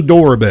Ring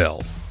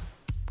doorbell.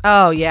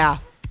 Oh, yeah.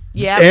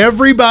 Yeah.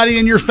 Everybody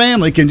in your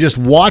family can just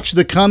watch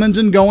the comings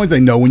and goings. They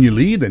know when you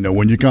leave. They know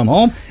when you come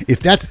home.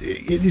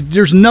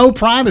 There's no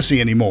privacy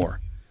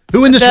anymore.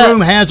 Who in this room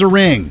has a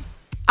Ring?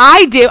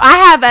 I do.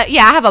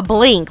 I have a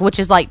Blink, which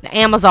is like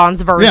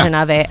Amazon's version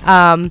of it.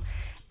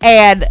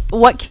 And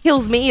what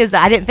kills me is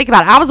that I didn't think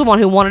about it. I was the one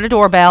who wanted a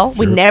doorbell.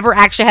 Sure. We never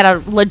actually had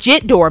a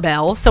legit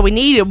doorbell, so we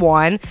needed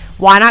one.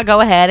 Why not go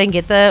ahead and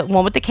get the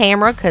one with the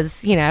camera?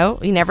 Because, you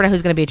never know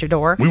who's going to be at your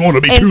door. We want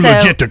to be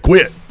legit to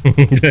quit.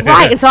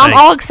 Right, and so I'm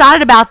all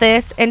excited about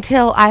this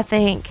until I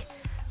think,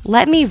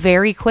 let me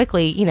very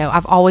quickly,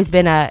 I've always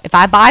been if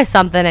I buy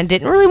something and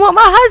didn't really want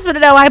my husband to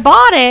know I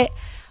bought it,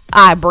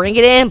 I bring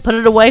it in, put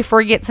it away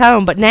before he gets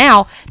home. But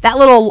now that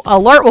little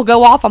alert will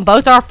go off on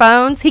both our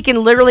phones. He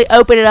can literally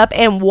open it up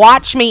and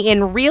watch me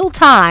in real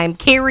time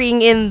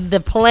carrying in the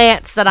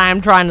plants that I'm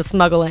trying to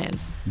smuggle in.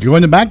 Go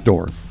in the back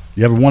door.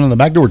 You have one on the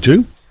back door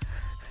too?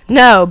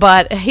 No,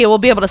 but he will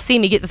be able to see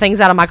me get the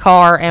things out of my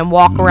car and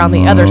walk around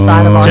the other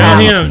side of our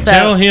house.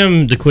 Tell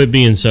him to quit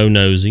being so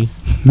nosy.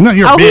 No,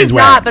 you're he's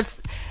not,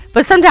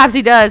 but sometimes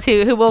he does.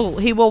 He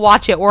will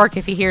watch at work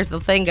if he hears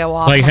the thing go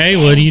off. Like, hey,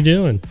 what are you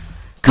doing?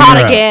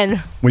 Caught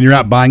again. When you're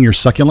out buying your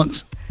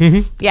succulents?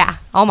 Mm-hmm. Yeah,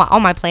 all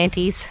my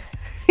planties.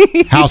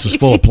 House is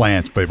full of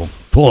plants, people.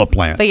 Full of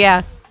plants. But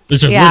yeah.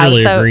 It's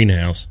literally a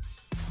greenhouse.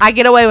 I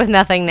get away with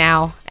nothing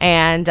now.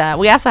 And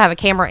we also have a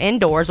camera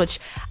indoors, which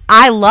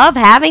I love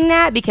having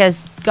that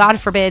because,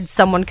 God forbid,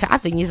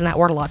 I've been using that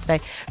word a lot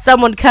today,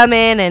 someone come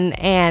in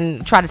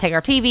and try to take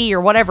our TV or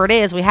whatever it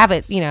is. We have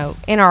it,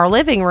 in our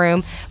living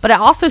room. But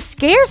it also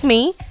scares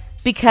me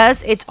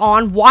because it's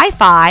on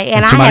Wi-Fi,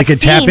 and somebody can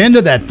tap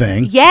into that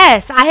thing.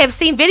 Yes, I have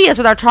seen videos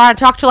where they're trying to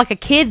talk to like a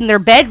kid in their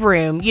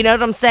bedroom. You know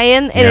what I'm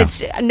saying? And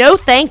it's no,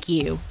 thank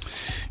you.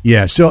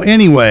 Yeah. So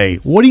anyway,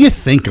 what do you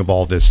think of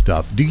all this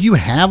stuff? Do you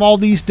have all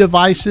these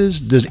devices?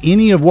 Does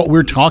any of what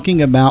we're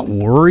talking about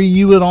worry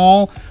you at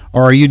all,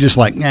 or are you just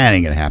like, that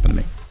ain't gonna happen to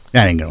me?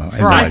 That ain't gonna.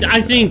 Right.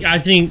 I think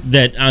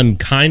that I'm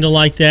kind of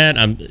like that.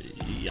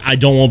 I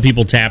don't want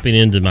people tapping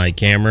into my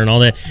camera and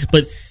all that,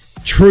 but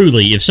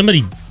truly, if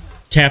somebody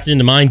tapped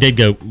into mine, they'd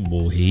go,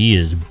 well, he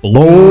is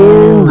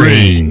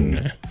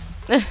boring.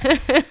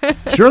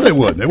 Sure they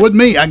would. They wouldn't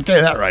me. I can tell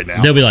you that right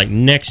now. They'll be like,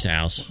 next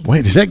house.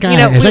 Wait, has that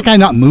guy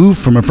not moved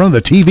from in front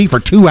of the TV for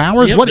 2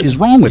 hours? Yep. What is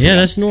wrong with him? Yeah,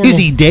 that's normal. Is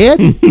he dead?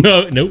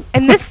 Nope.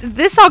 And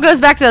this all goes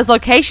back to those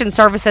location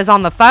services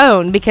on the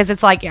phone, because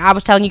it's like I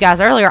was telling you guys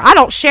earlier, I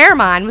don't share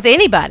mine with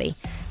anybody.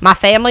 My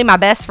family, my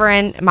best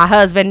friend, my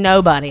husband,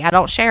 nobody. I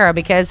don't share it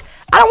because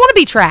I don't want to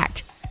be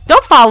tracked.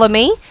 Don't follow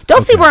me.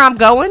 Don't see where I'm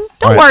going.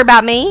 Don't worry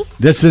about me.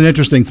 This is an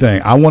interesting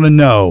thing. I want to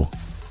know,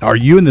 are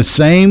you in the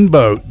same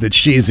boat that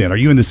she's in? Are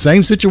you in the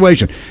same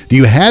situation? Do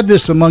you have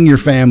this among your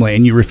family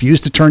and you refuse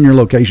to turn your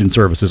location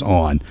services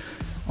on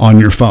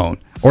your phone?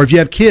 Or if you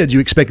have kids, you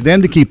expect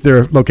them to keep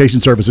their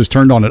location services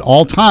turned on at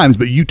all times,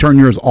 but you turn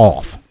yours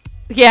off?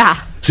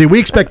 Yeah. See, we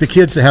expect the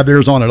kids to have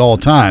theirs on at all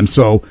times,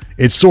 so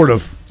it's sort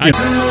of...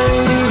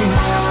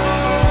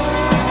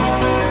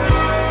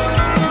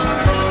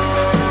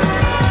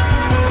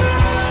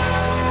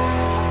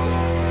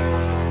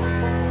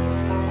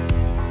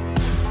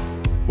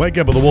 Wake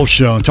Up with the Wolf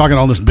Show and talking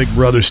all this Big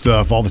Brother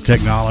stuff, all the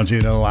technology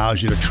that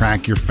allows you to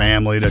track your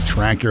family, to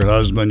track your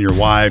husband, your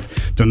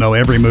wife, to know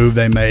every move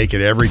they make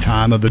at every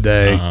time of the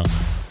day.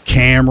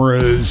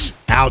 Cameras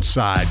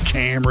outside,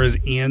 cameras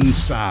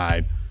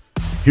inside.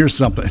 Here's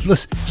something.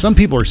 Listen, some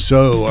people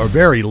are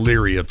very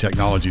leery of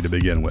technology to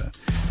begin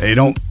with. They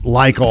don't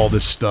like all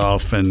this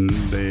stuff, and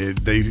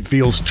they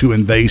feels too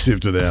invasive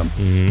to them.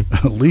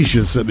 Mm-hmm.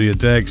 Alicia sent me a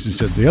text and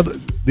said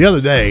the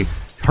other day,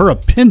 her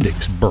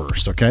appendix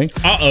burst, okay?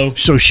 Uh-oh.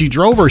 So she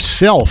drove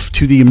herself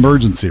to the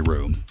emergency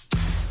room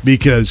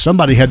because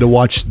somebody had to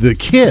watch the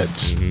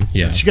kids. Mm-hmm.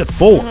 Yeah. She got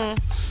 4.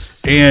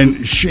 Mm-hmm.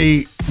 And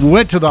she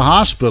went to the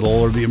hospital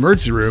or the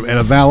emergency room, and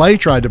a valet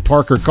tried to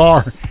park her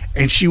car,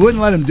 and she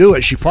wouldn't let him do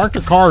it. She parked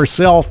her car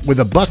herself with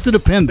a busted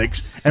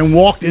appendix and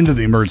walked into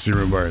the emergency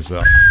room by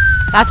herself.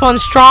 That's one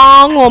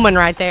strong woman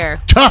right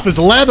there. Tough as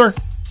leather.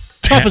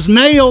 Tough as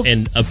nails.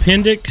 And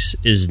appendix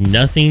is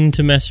nothing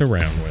to mess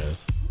around with.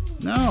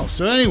 No.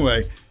 So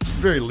anyway,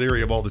 very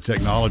leery of all the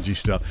technology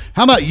stuff.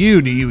 How about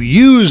you? Do you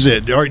use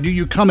it, or do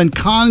you come in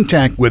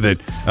contact with it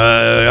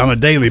on a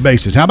daily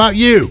basis? How about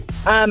you?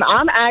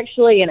 I'm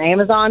actually an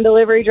Amazon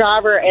delivery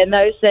driver, and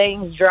those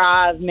things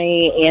drive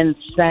me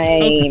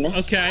insane.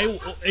 Okay.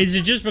 Is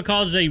it just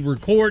because they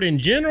record in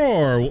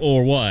general,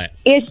 or what?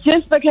 It's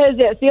just because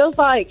it feels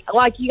like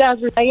you guys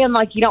were saying,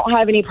 like you don't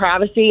have any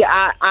privacy.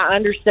 I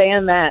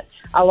understand that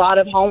a lot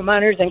of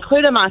homeowners,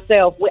 including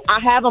myself, I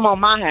have them on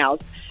my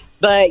house.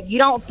 But you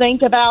don't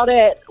think about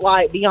it,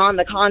 like, beyond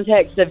the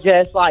context of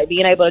just, like,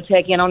 being able to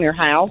check in on your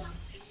house.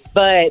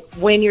 But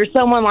when you're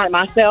someone like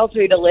myself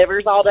who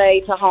delivers all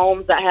day to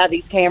homes that have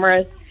these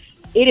cameras,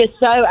 it is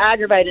so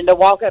aggravating to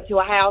walk up to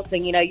a house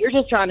and, you're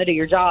just trying to do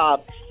your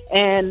job.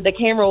 And the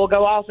camera will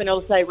go off and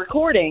it'll say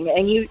recording.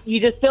 And you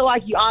just feel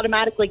like you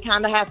automatically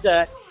kind of have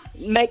to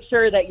make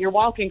sure that you're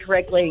walking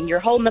correctly and you're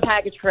holding the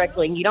package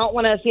correctly. And you don't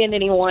want to offend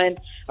anyone,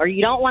 or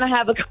you don't want to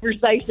have a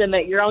conversation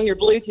that you're on your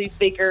Bluetooth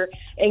speaker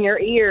in your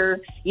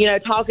ear,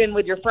 talking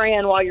with your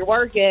friend while you're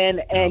working,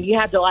 and you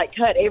have to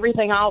cut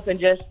everything off and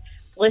just,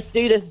 let's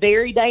do this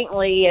very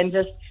daintily and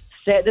just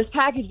set this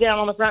package down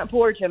on the front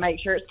porch and make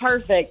sure it's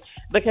perfect,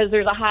 because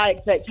there's a high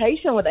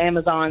expectation with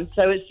Amazon.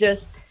 So it's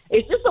just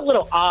a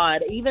little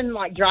odd, even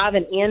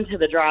driving into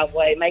the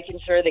driveway, making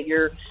sure that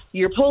you're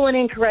pulling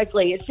in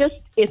correctly.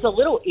 It's a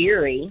little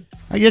eerie.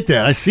 I get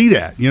that. I see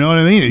that. You know what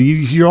I mean?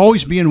 You're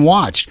always being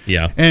watched.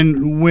 Yeah.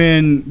 And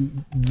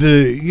when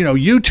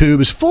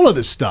YouTube is full of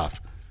this stuff.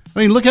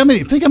 I mean,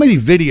 think how many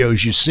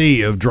videos you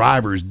see of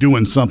drivers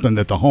doing something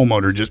that the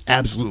homeowner just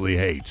absolutely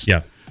hates.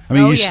 Yeah. I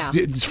mean,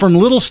 it's from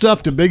little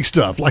stuff to big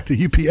stuff, like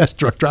the UPS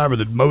truck driver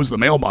that mows the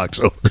mailbox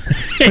over.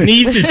 And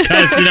he just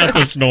cuts it up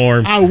a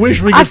storm. I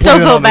wish we could I still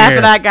feel bad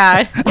for that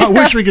guy. I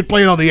wish we could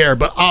play it on the air,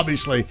 but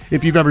obviously,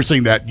 if you've ever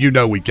seen that,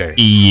 we can't.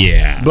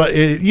 Yeah. But,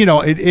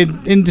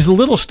 in just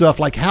little stuff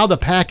like how the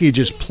package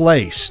is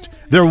placed,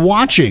 they're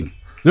watching.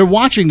 They're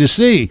watching to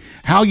see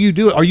how you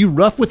do it. Are you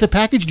rough with the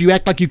package? Do you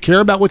act like you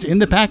care about what's in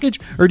the package,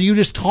 or do you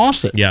just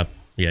toss it? Yeah.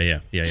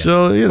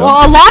 So,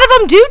 well, a lot of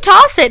them do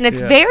toss it, and it's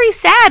very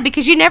sad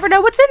because you never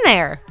know what's in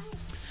there.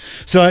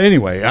 So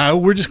anyway,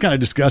 we're just kind of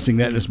discussing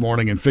that this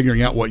morning and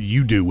figuring out what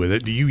you do with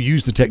it. Do you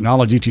use the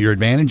technology to your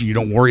advantage? You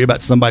don't worry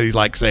about somebody,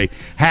 say,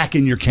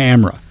 hacking your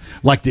camera,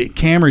 like the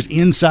cameras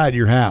inside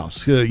your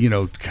house.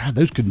 God,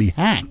 those could be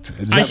hacked.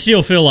 I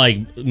still feel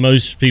like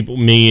most people,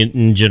 me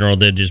in general,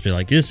 they'd just be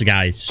like, this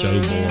guy is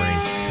so boring.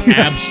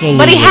 Absolutely.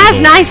 But he has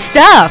nice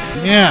stuff.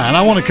 Yeah, and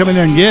I want to come in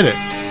there and get it.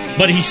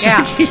 But he's so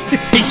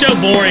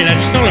boring. I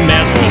just don't want to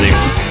mess with him.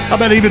 I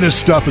bet even his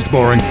stuff is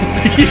boring.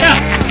 Yeah,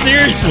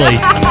 seriously.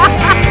 I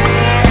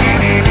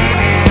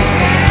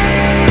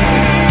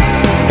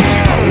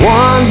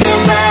wonder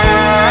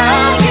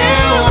about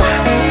you.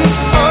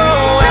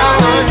 Oh, I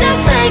was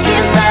just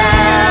thinking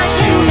about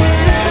you.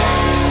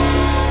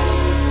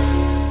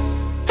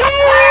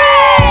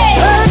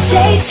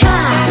 Birthday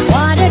time,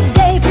 what a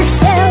day for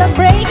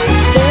celebrating.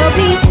 There'll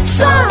be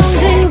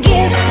songs and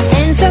gifts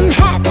and some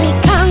happy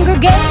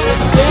congregating.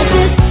 This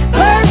is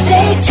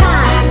birthday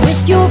time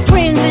with your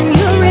friends and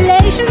your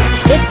relations.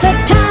 It's a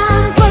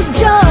time for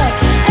joy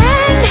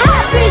and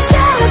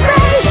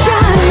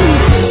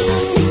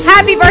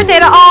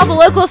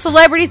local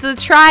celebrities of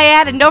the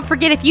Triad. And don't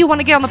forget, if you want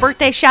to get on the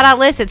birthday shout-out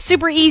list, it's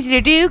super easy to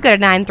do. Go to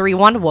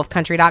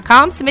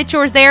 931thewolfcountry.com, submit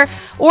yours there.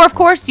 Or, of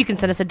course, you can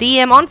send us a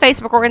DM on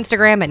Facebook or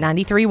Instagram at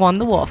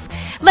 931thewolf.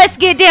 Let's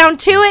get down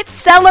to it.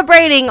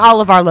 Celebrating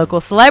all of our local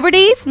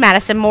celebrities.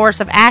 Madison Morris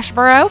of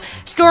Asheboro.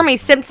 Stormy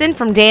Simpson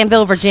from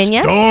Danville,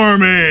 Virginia.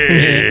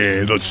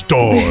 Stormy! The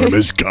storm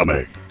is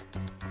coming.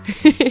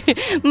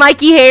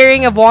 Mikey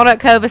Herring of Walnut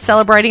Cove is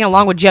celebrating,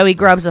 along with Joey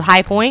Grubbs of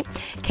High Point.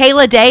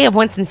 Kayla Day of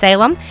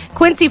Winston-Salem.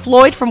 Quincy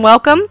Floyd from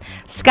Welcome.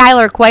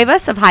 Skylar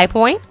Cuevas of High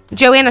Point.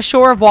 Joanna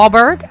Shore of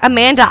Wahlberg.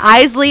 Amanda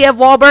Isley of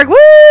Wahlberg.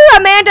 Woo!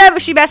 Amanda,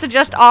 she messaged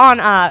us on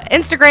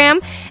Instagram,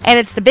 and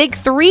it's the big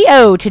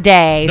 3-0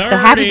 today. 30. So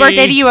happy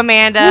birthday to you,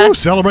 Amanda. Woo,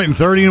 celebrating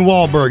 30 in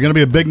Wahlberg. Going to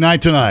be a big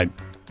night tonight.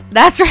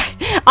 That's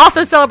right.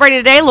 Also celebrating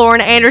today, Lauren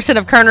Anderson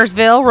of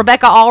Kernersville,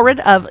 Rebecca Allred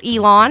of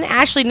Elon,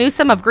 Ashley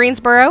Newsom of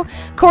Greensboro,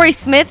 Corey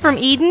Smith from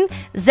Eden,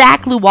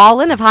 Zach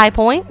Llewellyn of High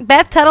Point,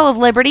 Beth Tuttle of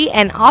Liberty,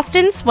 and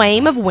Austin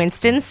Swaim of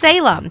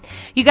Winston-Salem.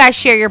 You guys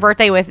share your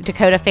birthday with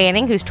Dakota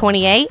Fanning, who's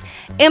 28,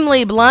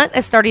 Emily Blunt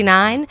is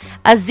 39,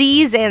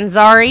 Aziz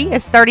Ansari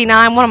is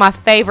 39, one of my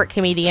favorite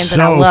comedians, so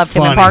and I loved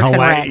him in Parks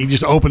and Rec. He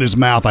just opened his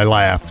mouth, I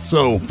laughed.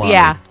 So funny.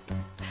 Yeah.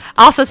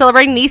 Also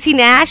celebrating Niecy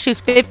Nash, who's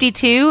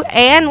 52.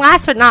 And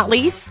last but not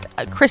least,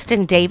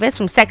 Kristen Davis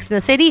from Sex and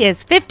the City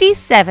is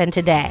 57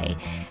 today.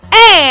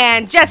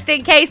 And just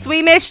in case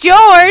we missed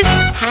yours,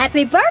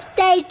 happy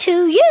birthday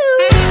to you.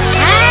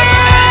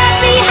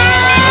 Happy.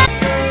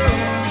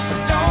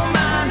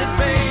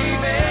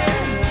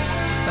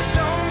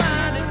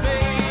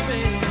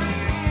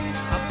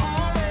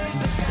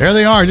 There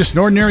they are, just an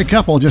ordinary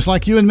couple, just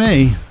like you and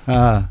me.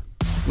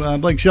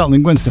 Blake Shelton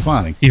and Gwen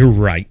Stefani. You're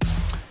right.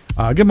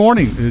 Good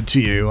morning to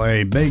you.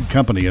 A big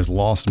company has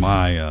lost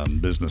my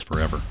business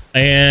forever.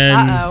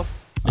 And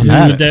who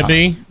would that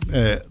be?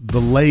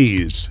 The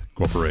Lay's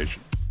Corporation.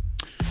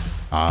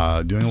 Doing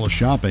a little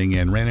shopping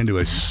and ran into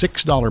a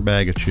 $6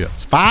 bag of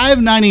chips.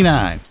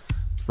 $5.99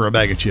 for a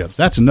bag of chips.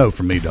 That's a no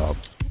from me, dog.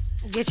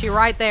 Get you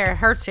right there.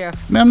 Hurts you.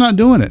 Man, I'm not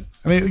doing it.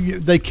 I mean,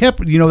 they kept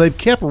going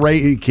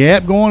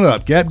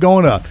up, kept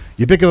going up.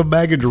 You pick up a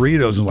bag of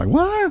Doritos and like,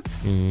 what?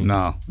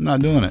 No, I'm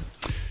not doing it.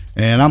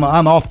 And I'm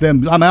off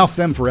them. I'm off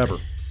them forever.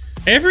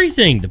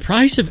 Everything, the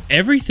price of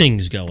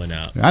everything's going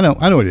up. I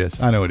know it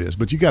is.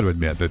 But you got to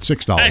admit that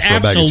 $6 for a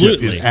bag of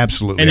chips is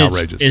absolutely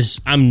outrageous.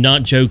 I'm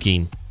not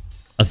joking.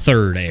 A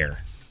third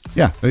air.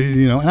 Yeah,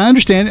 and I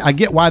understand it. I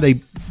get why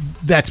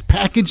that's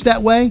packaged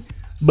that way.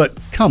 But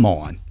come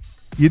on,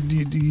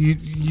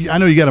 I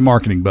know you got a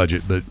marketing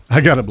budget, but I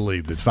got to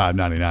believe that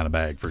 $5.99 a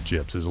bag for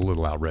chips is a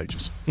little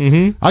outrageous.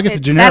 Mm-hmm. I get the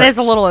generics. That is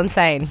a little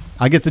insane.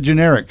 I get the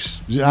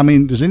generics. I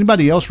mean, does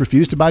anybody else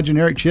refuse to buy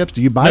generic chips?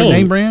 Do you buy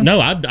name brand? No,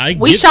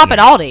 we shop at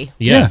Aldi.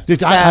 Yeah,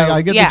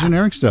 I get the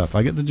generic stuff.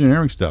 I don't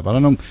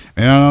know,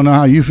 and I don't know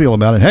how you feel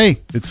about it. Hey,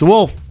 it's the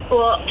Wolf.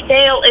 Well,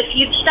 Dale, if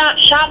you'd stop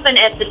shopping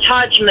at the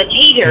Taj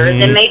Mateater,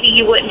 then maybe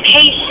you wouldn't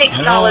pay $6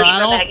 for a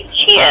bag of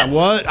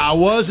chips. I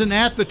wasn't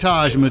at the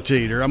Taj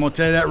Mateater. I'm going to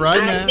tell you that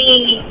right now. I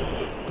mean,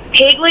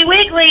 Piggly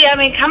Wiggly. I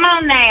mean, come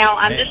on now.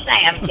 I'm just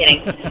saying. I'm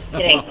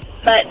kidding.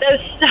 But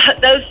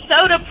those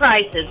soda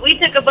prices. We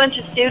took a bunch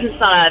of students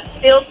on a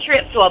field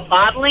trip to a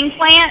bottling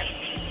plant.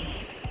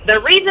 The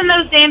reason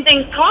those damn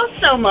things cost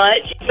so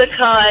much is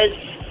because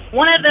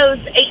one of those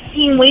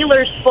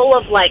 18-wheelers full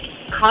of,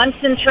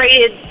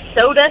 concentrated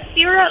soda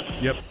syrup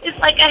is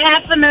like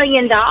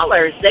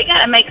 $500,000. They got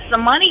to make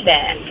some money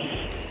back.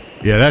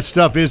 Yeah, that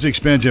stuff is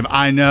expensive,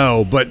 I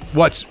know. But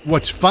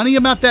what's funny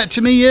about that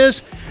to me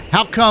is,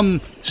 how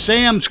come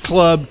Sam's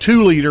Club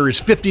 2-liter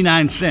is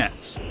 59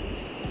 cents?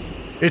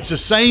 It's the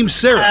same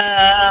syrup.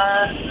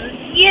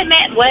 Yeah,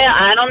 man. Well,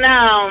 I don't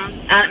know.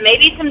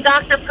 Maybe some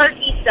Dr.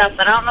 Perky stuff,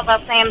 but I don't know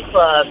about Sam's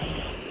Club.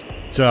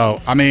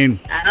 So, I mean,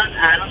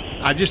 I don't.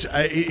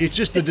 It's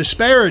just the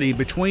disparity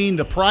between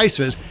the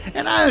prices,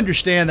 and I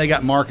understand they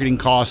got marketing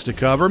costs to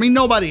cover. I mean,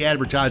 nobody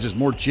advertises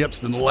more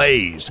chips than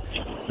Lay's.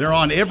 They're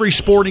on every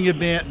sporting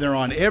event. They're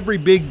on every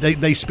big.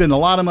 They spend a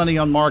lot of money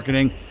on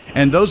marketing,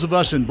 and those of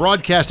us in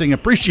broadcasting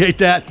appreciate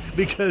that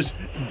because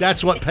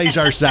that's what pays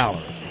our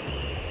salary.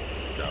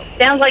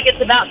 Sounds like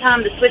it's about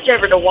time to switch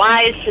over to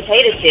Wise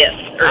potato chips.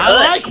 I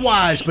like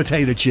Wise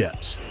potato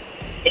chips.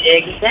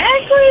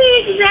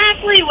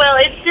 Exactly. Well,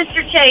 it's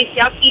Sister Chase.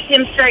 Y'all keep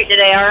him straight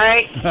today, all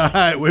right? All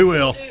right, we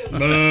will.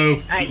 Boo.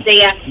 All right,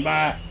 see ya.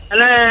 Bye.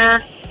 Hello.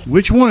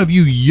 Which one of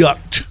you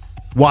yucked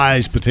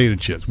Wise potato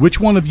chips?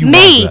 Which one of you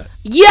Me. was that?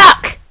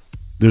 Yuck.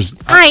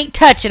 I ain't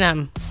touching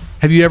them.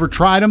 Have you ever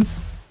tried them?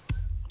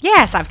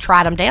 Yes, I've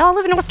tried them, Dale. I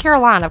live in North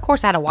Carolina. Of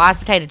course, I had a Wise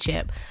potato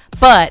chip.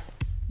 But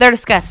they're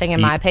disgusting, in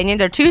my opinion.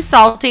 They're too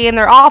salty, and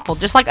they're awful,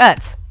 just like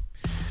Utz.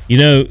 You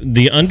know,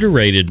 the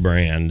underrated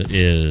brand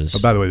is... Oh,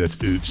 by the way, that's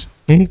Oots.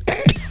 I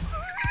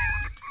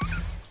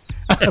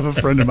have a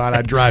friend of mine,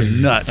 I drive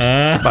nuts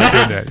by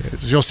doing that.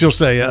 She'll still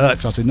say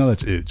Utz. I'll say, no,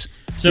 that's Oots.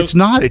 So, it's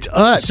not. It's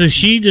Utz. So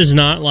she does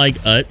not like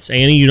Utz.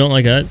 Annie, you don't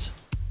like Utz?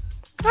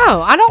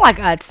 Oh, I don't like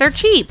Utz. They're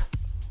cheap.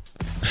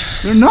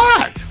 They're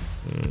not.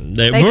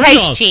 They first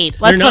taste off, cheap.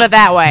 they're Let's put it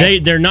that way.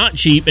 They're not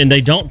cheap, and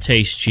they don't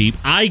taste cheap.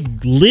 I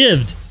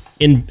lived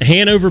in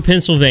Hanover,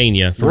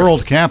 Pennsylvania.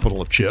 World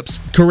capital of chips.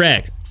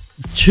 Correct.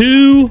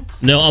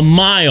 A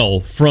mile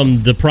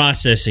from the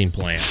processing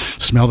plant.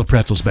 Smell the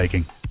pretzels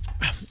baking.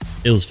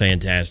 It was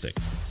fantastic.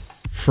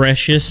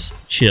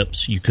 Freshest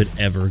chips you could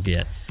ever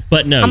get.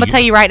 But no, I'm going to tell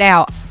you right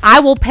now, I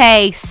will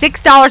pay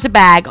 $6 a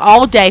bag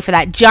all day for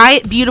that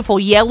giant, beautiful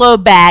yellow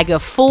bag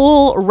of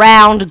full,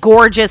 round,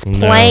 gorgeous,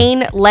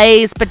 plain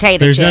Lay's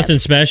potato There's chips. nothing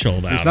special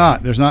about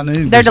them. There's not.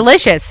 They're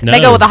delicious. No.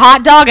 They go with a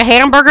hot dog, a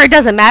hamburger. It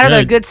doesn't matter. No.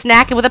 They're a good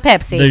snack and with a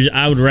Pepsi.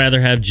 I would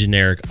rather have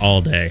generic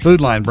all day. Food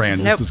Line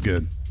brand. Nope. This is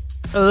good.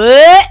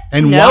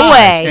 And no Wise,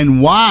 way.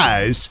 And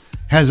Wise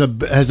has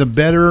a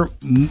better,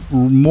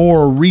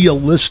 more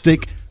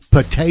realistic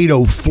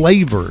potato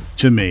flavor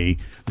to me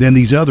than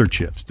these other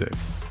chips do.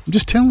 I'm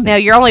just telling you. Now,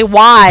 you're only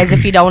wise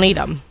if you don't eat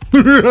them.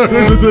 Funny.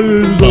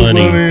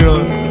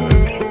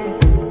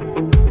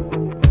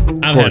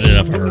 I've had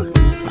enough of her.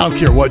 I don't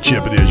care what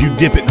chip it is. You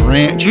dip it in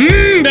ranch.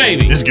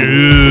 Baby. It's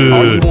good.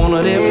 Are you one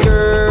of them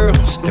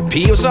girls to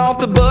peel off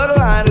the Bud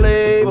Light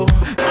label?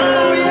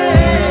 Oh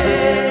yeah,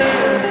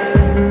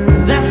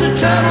 that's the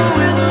trouble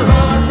with a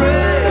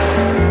heartbreak.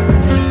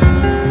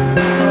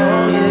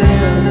 Oh yeah.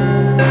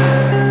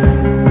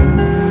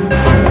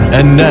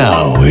 And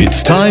now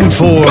it's time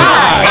for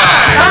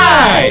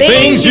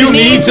Things you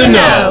need to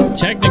know.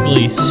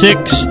 Technically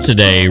 6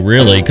 today,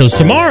 really, because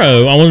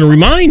tomorrow, I want to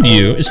remind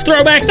you, it's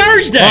Throwback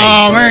Thursday.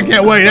 Oh, man,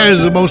 can't wait. That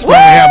is the most fun we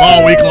have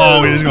all week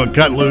long. We're just going to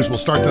cut loose. We'll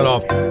start that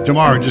off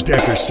tomorrow just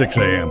after 6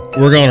 a.m.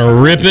 We're going to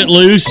rip it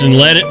loose and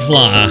let it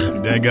fly.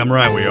 Dadgum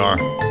right we are.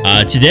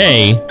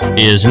 Today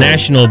is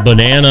National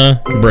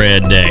Banana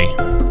Bread Day.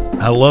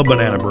 I love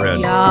banana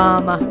bread.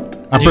 Yum.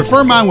 I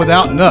prefer mine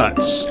without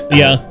nuts.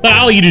 Yeah, but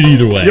I'll eat it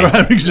either way. You're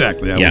right,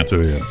 exactly. I Yeah. will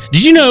too, yeah.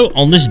 Did you know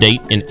on this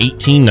date in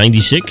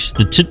 1896,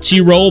 the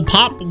Tootsie Roll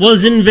Pop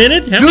was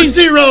invented?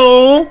 Tootsie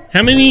Roll!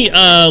 How many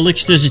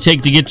licks does it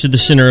take to get to the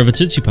center of a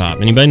Tootsie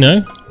Pop? Anybody know?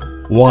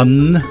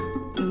 1,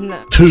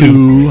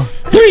 2,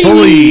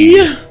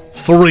 3.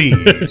 3.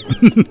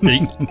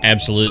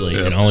 Absolutely.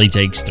 It only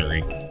takes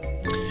 3.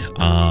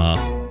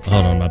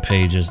 Hold on, my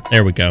pages.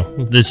 There we go.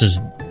 This is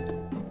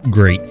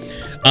great.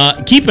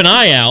 Keep an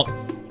eye out.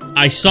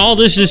 I saw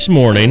this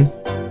morning.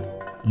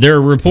 There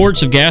are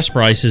reports of gas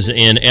prices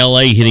in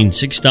L.A. hitting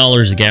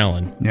 $6 a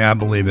gallon. Yeah, I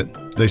believe it.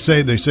 They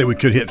say we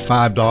could hit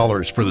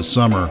 $5 for the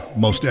summer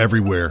most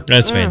everywhere.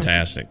 That's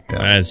fantastic.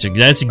 Yeah.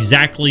 That's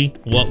exactly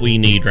what we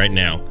need right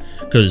now.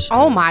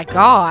 Oh my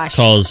gosh!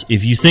 Because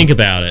if you think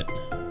about it,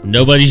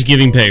 nobody's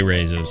giving pay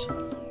raises.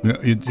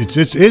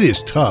 It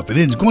is tough. It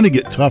is going to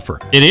get tougher.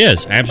 It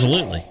is,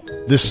 absolutely.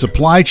 This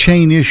supply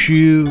chain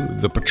issue,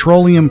 the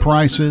petroleum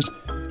prices,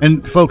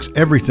 and folks,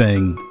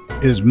 everything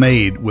is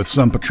made with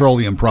some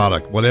petroleum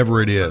product, whatever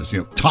it is.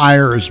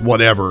 Tires,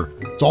 whatever.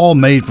 It's all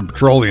made from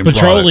petroleum.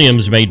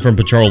 Petroleum's made from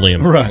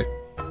petroleum. Right.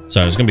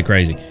 So it's going to be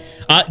crazy.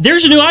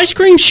 There's a new ice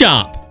cream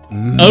shop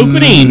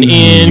opening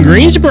in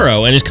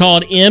Greensboro, and it's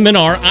called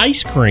M&R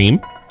Ice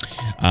Cream.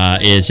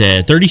 It's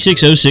at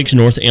 3606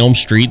 North Elm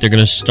Street. They're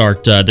going to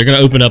start. They're going to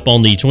open up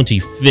on the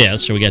 25th,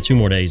 so we got 2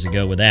 more days to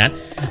go with that.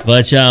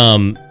 But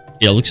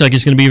it looks like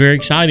it's going to be very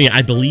exciting.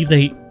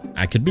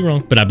 I could be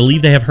wrong, but I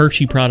believe they have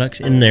Hershey products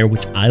in there,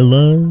 which I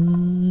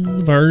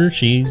love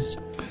Hershey's.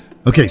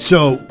 Okay,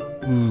 so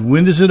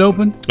when does it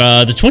open?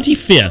 The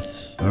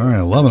 25th. All right,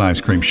 I love an ice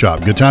cream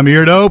shop. Good time of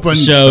year to open.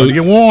 It's starting to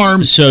get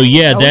warm. So,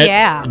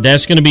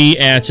 that's going to be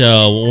at,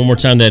 one more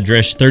time, the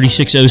address,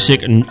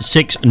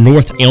 3606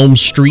 North Elm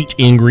Street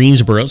in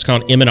Greensboro. It's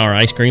called M&R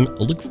Ice Cream. I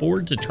look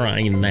forward to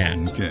trying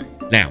that. Okay.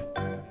 Now,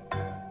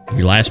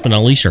 your last but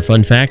not least, our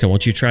fun fact. I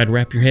want you to try to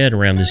wrap your head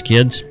around this,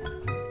 kids.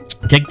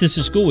 Take this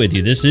to school with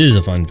you. This is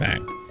a fun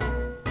fact.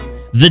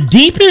 The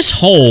deepest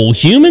hole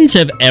humans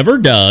have ever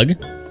dug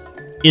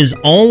is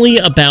only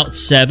about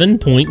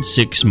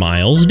 7.6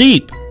 miles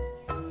deep.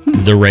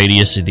 The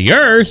radius of the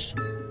Earth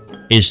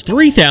is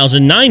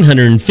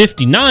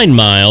 3,959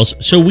 miles,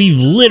 so we've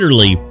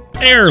literally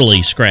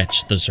barely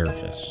scratched the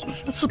surface.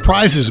 That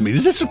surprises me.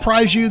 Does it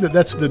surprise you that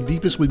that's the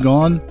deepest we've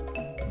gone?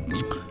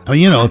 I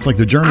mean, it's like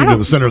the journey to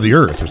the center of the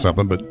Earth or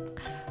something, but...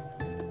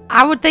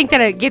 I would think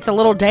that it gets a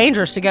little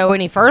dangerous to go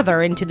any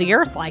further into the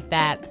earth like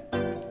that.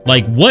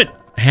 Like, what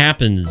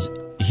happens,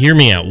 hear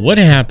me out, what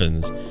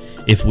happens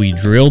if we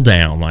drill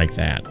down like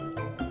that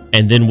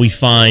and then we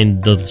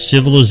find the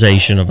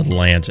civilization of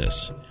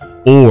Atlantis?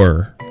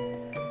 Or...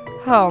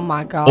 Oh,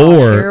 my God.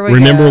 Or,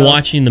 remember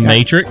watching The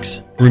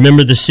Matrix?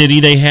 Remember the city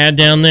they had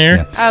down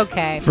there? Yeah.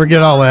 Okay.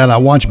 Forget all that. I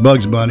watch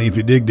Bugs Bunny. If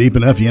you dig deep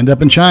enough, you end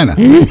up in China.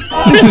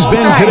 This has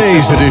been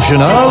today's edition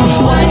of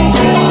 1, 2,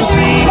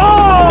 3,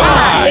 4.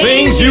 5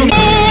 Things You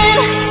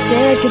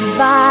Said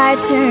goodbye,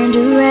 turned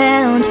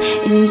around,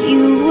 and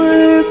you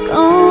were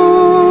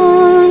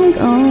gone,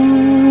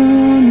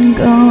 gone,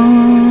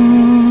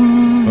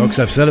 gone. Folks,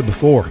 I've said it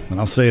before,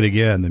 and I'll say it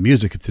again. The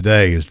music of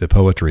today is the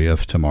poetry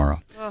of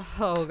tomorrow.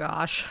 Oh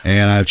gosh.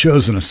 And I've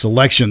chosen a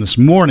selection this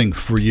morning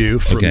for you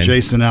from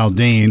Jason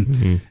Aldean.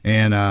 Mm-hmm.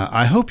 And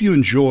I hope you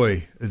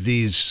enjoy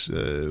these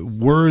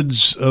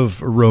words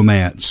of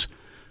romance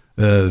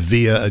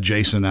via a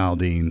Jason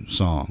Aldean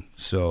song.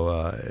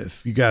 So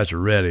if you guys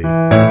are ready.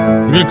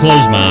 I'm going to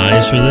close my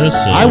eyes for this.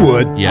 I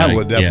would. Yeah, I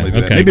would definitely.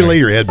 Yeah, okay, maybe lay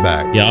your head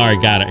back. Yeah, all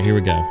right, got it. Here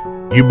we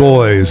go. You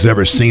boys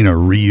ever seen a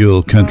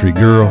real country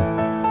girl?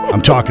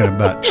 I'm talking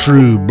about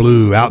true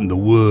blue, out in the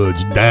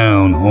woods,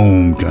 down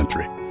home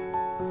country.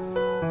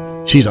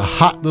 She's a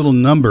hot little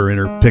number in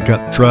her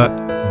pickup truck.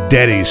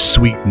 Daddy's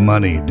sweet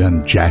money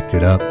done jacked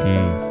it up.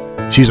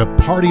 She's a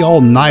party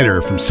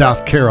all-nighter from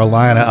South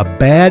Carolina, a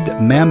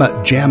bad mama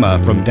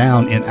jamma from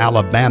down in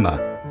Alabama.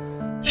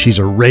 She's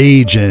a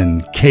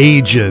ragin'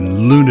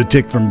 Cajun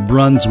lunatic from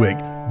Brunswick,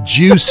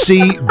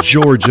 juicy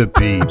Georgia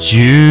peach.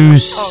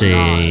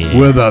 Juicy.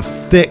 With a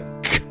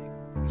thick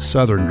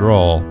southern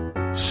drawl,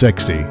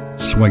 sexy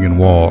swinging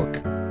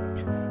walk.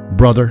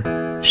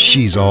 Brother,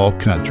 she's all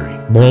country.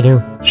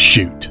 Brother.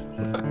 Shoot.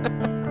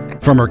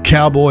 From her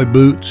cowboy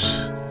boots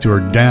to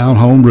her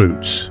down-home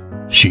roots,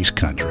 she's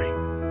country.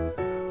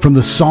 From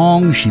the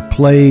song she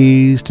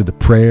plays to the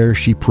prayer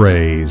she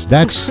prays,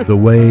 that's the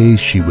way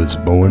she was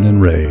born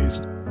and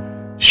raised.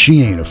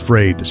 She ain't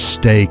afraid to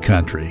stay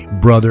country.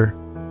 Brother,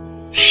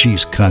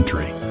 she's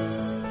country.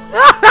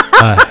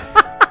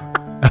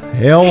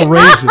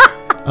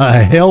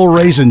 A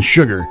hell-raising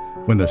sugar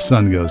when the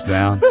sun goes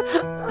down.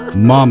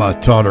 Mama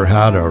taught her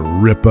how to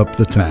rip up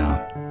the town.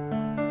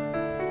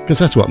 Because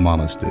that's what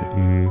mamas do.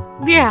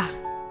 Yeah.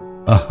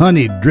 A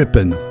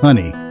honey-dripping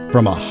honey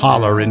from a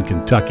holler in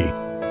Kentucky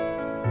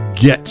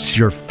gets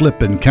your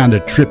flippin' kind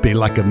of trippy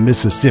like a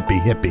Mississippi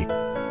hippie.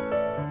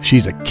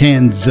 She's a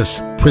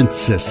Kansas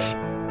princess,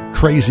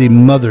 crazy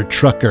mother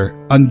trucker,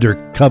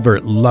 undercover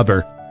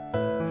lover,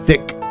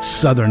 thick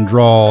southern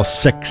drawl,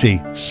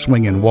 sexy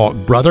swinging walk.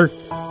 Brother,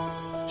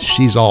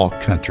 she's all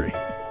country.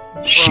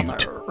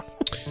 Shoot.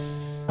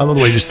 I love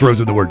the way he just throws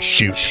in the word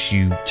shoot.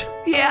 Shoot.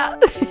 Yeah.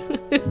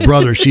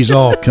 Brother, she's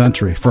all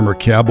country, from her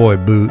cowboy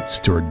boots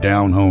to her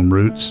down-home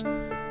roots.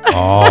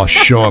 Oh,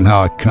 show 'em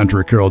how a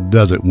country girl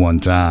does it one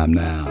time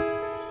now.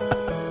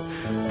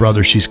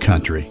 Brother, she's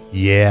country.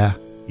 Yeah,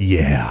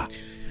 yeah.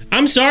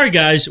 I'm sorry,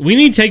 guys. We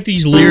need to take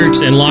these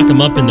lyrics and lock them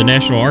up in the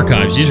National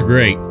Archives. These are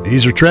great.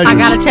 These are treasures. I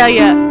gotta tell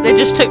you, they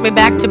just took me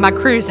back to my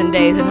cruising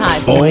days in high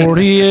school.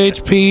 40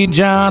 H.P.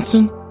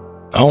 Johnson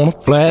on a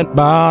flat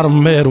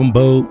bottom metal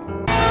boat.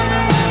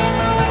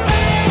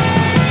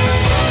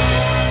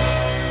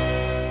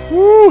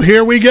 Woo,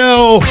 here we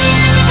go.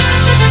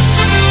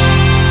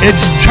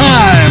 It's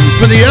time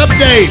for the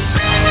update.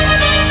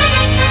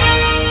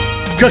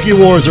 Cookie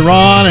wars are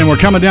on, and we're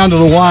coming down to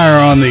the wire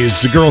on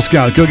these Girl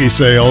Scout cookie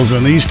sales,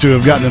 and these two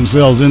have gotten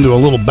themselves into a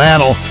little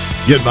battle,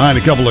 getting behind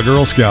a couple of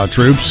Girl Scout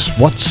troops.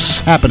 What's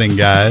happening,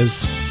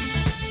 guys?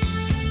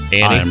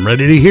 Annie, I'm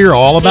ready to hear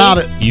all about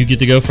it. You get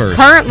to go first.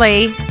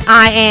 Currently,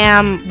 I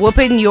am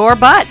whooping your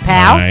butt,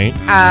 pal. All right.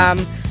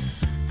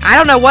 I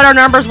don't know what our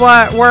numbers were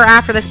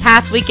after this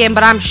past weekend,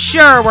 but I'm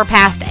sure we're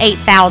past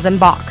 8,000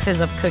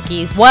 boxes of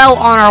cookies. Well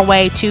on our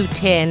way to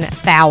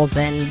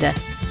 10,000.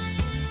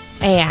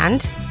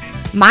 And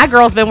my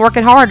girl's been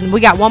working hard, and we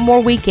got one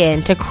more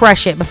weekend to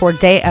crush it before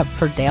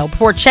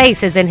before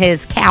Chase is in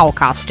his cow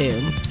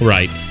costume.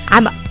 Right.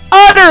 I'm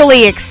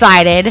utterly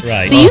excited.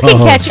 Right. So you can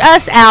catch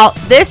us out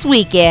this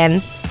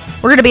weekend.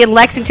 We're going to be in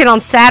Lexington on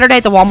Saturday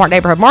at the Walmart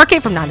Neighborhood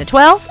Market from 9 to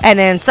 12. And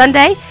then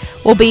Sunday,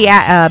 we'll be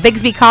at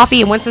Bigsby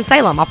Coffee in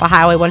Winston-Salem off of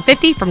Highway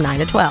 150 from 9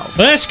 to 12.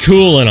 Well, that's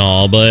cool and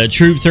all, but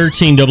Troop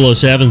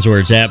 13007 is where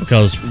it's at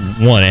because,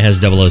 one, it has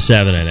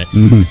 007 in it.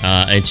 Mm-hmm.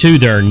 And two,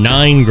 there are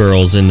 9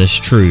 girls in this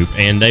troop,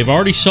 and they've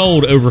already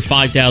sold over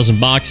 5,000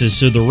 boxes,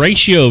 so the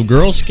ratio of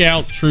Girl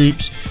Scout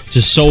troops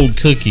to sold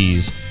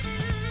cookies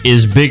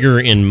is bigger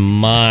in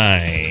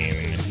mine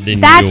than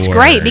That's yours.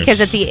 great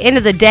because at the end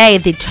of the day,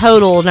 the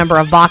total number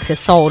of boxes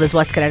sold is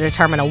what's going to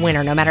determine a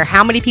winner, no matter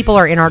how many people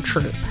are in our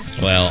troop.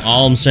 Well,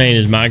 all I'm saying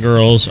is my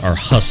girls are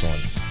hustling.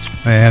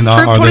 And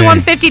Troop are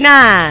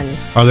 2159.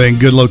 Are they in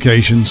good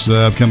locations the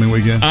upcoming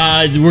weekend?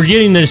 We're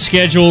getting the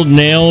schedule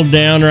nailed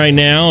down right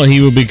now.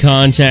 He will be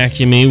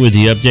contacting me with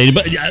the updated.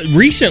 But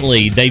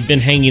recently, they've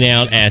been hanging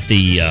out at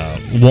the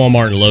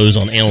Walmart and Lowe's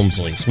on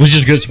Elmsley, which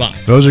is a good spot.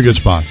 Those are good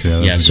spots,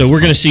 yeah. Yeah, so we're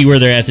going to see where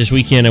they're at this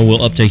weekend, and we'll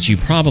update you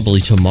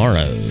probably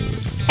tomorrow.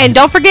 And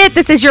don't forget,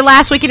 this is your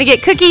last weekend to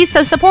get cookies,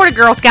 so support a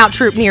Girl Scout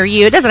troop near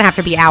you. It doesn't have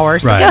to be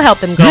ours, but Right. go help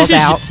them girls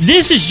out.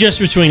 This is just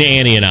between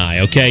Annie and I,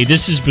 okay?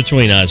 This is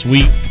between us.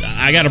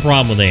 I got a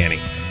problem with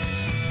Annie.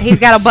 He's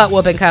got a butt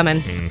whooping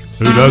coming.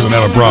 Who doesn't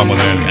have a problem with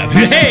that?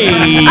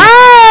 Hey!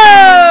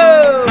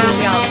 Oh!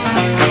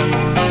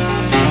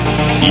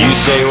 You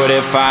say, what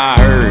if I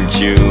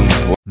hurt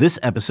you? This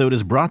episode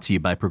is brought to you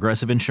by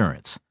Progressive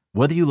Insurance.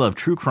 Whether you love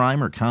true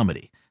crime or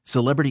comedy,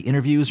 celebrity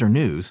interviews or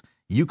news,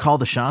 you call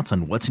the shots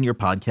on what's in your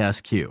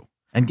podcast queue.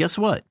 And guess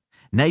what?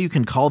 Now you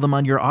can call them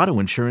on your auto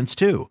insurance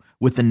too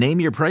with the Name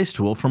Your Price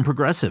tool from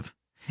Progressive.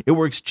 It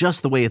works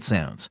just the way it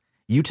sounds.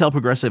 You tell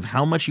Progressive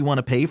how much you want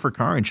to pay for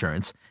car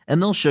insurance,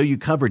 and they'll show you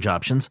coverage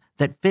options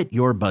that fit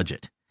your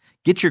budget.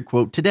 Get your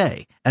quote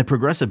today at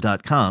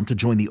Progressive.com to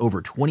join the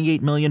over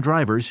 28 million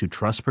drivers who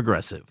trust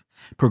Progressive.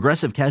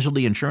 Progressive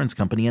Casualty Insurance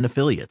Company and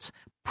Affiliates.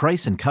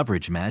 Price and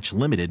coverage match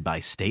limited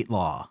by state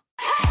law.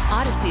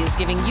 Odyssey is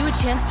giving you a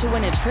chance to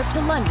win a trip to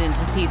London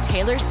to see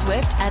Taylor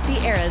Swift at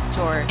the Eras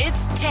Tour.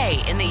 It's Tay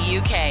in the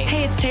UK.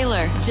 Hey, it's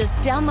Taylor. Just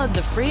download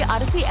the free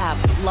Odyssey app,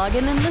 log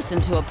in and listen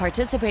to a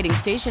participating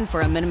station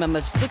for a minimum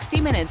of 60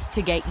 minutes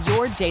to get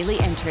your daily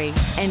entry.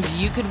 And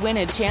you could win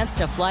a chance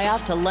to fly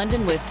off to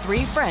London with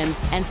 3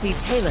 friends and see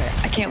Taylor.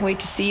 I can't wait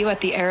to see you at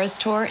the Eras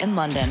Tour in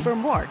London. For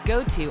more,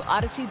 go to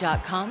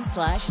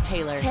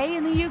odyssey.com/Taylor. Tay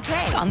in the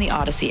UK. It's on the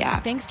Odyssey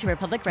app. Thanks to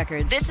Republic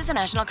Records. This is a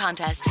national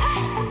contest.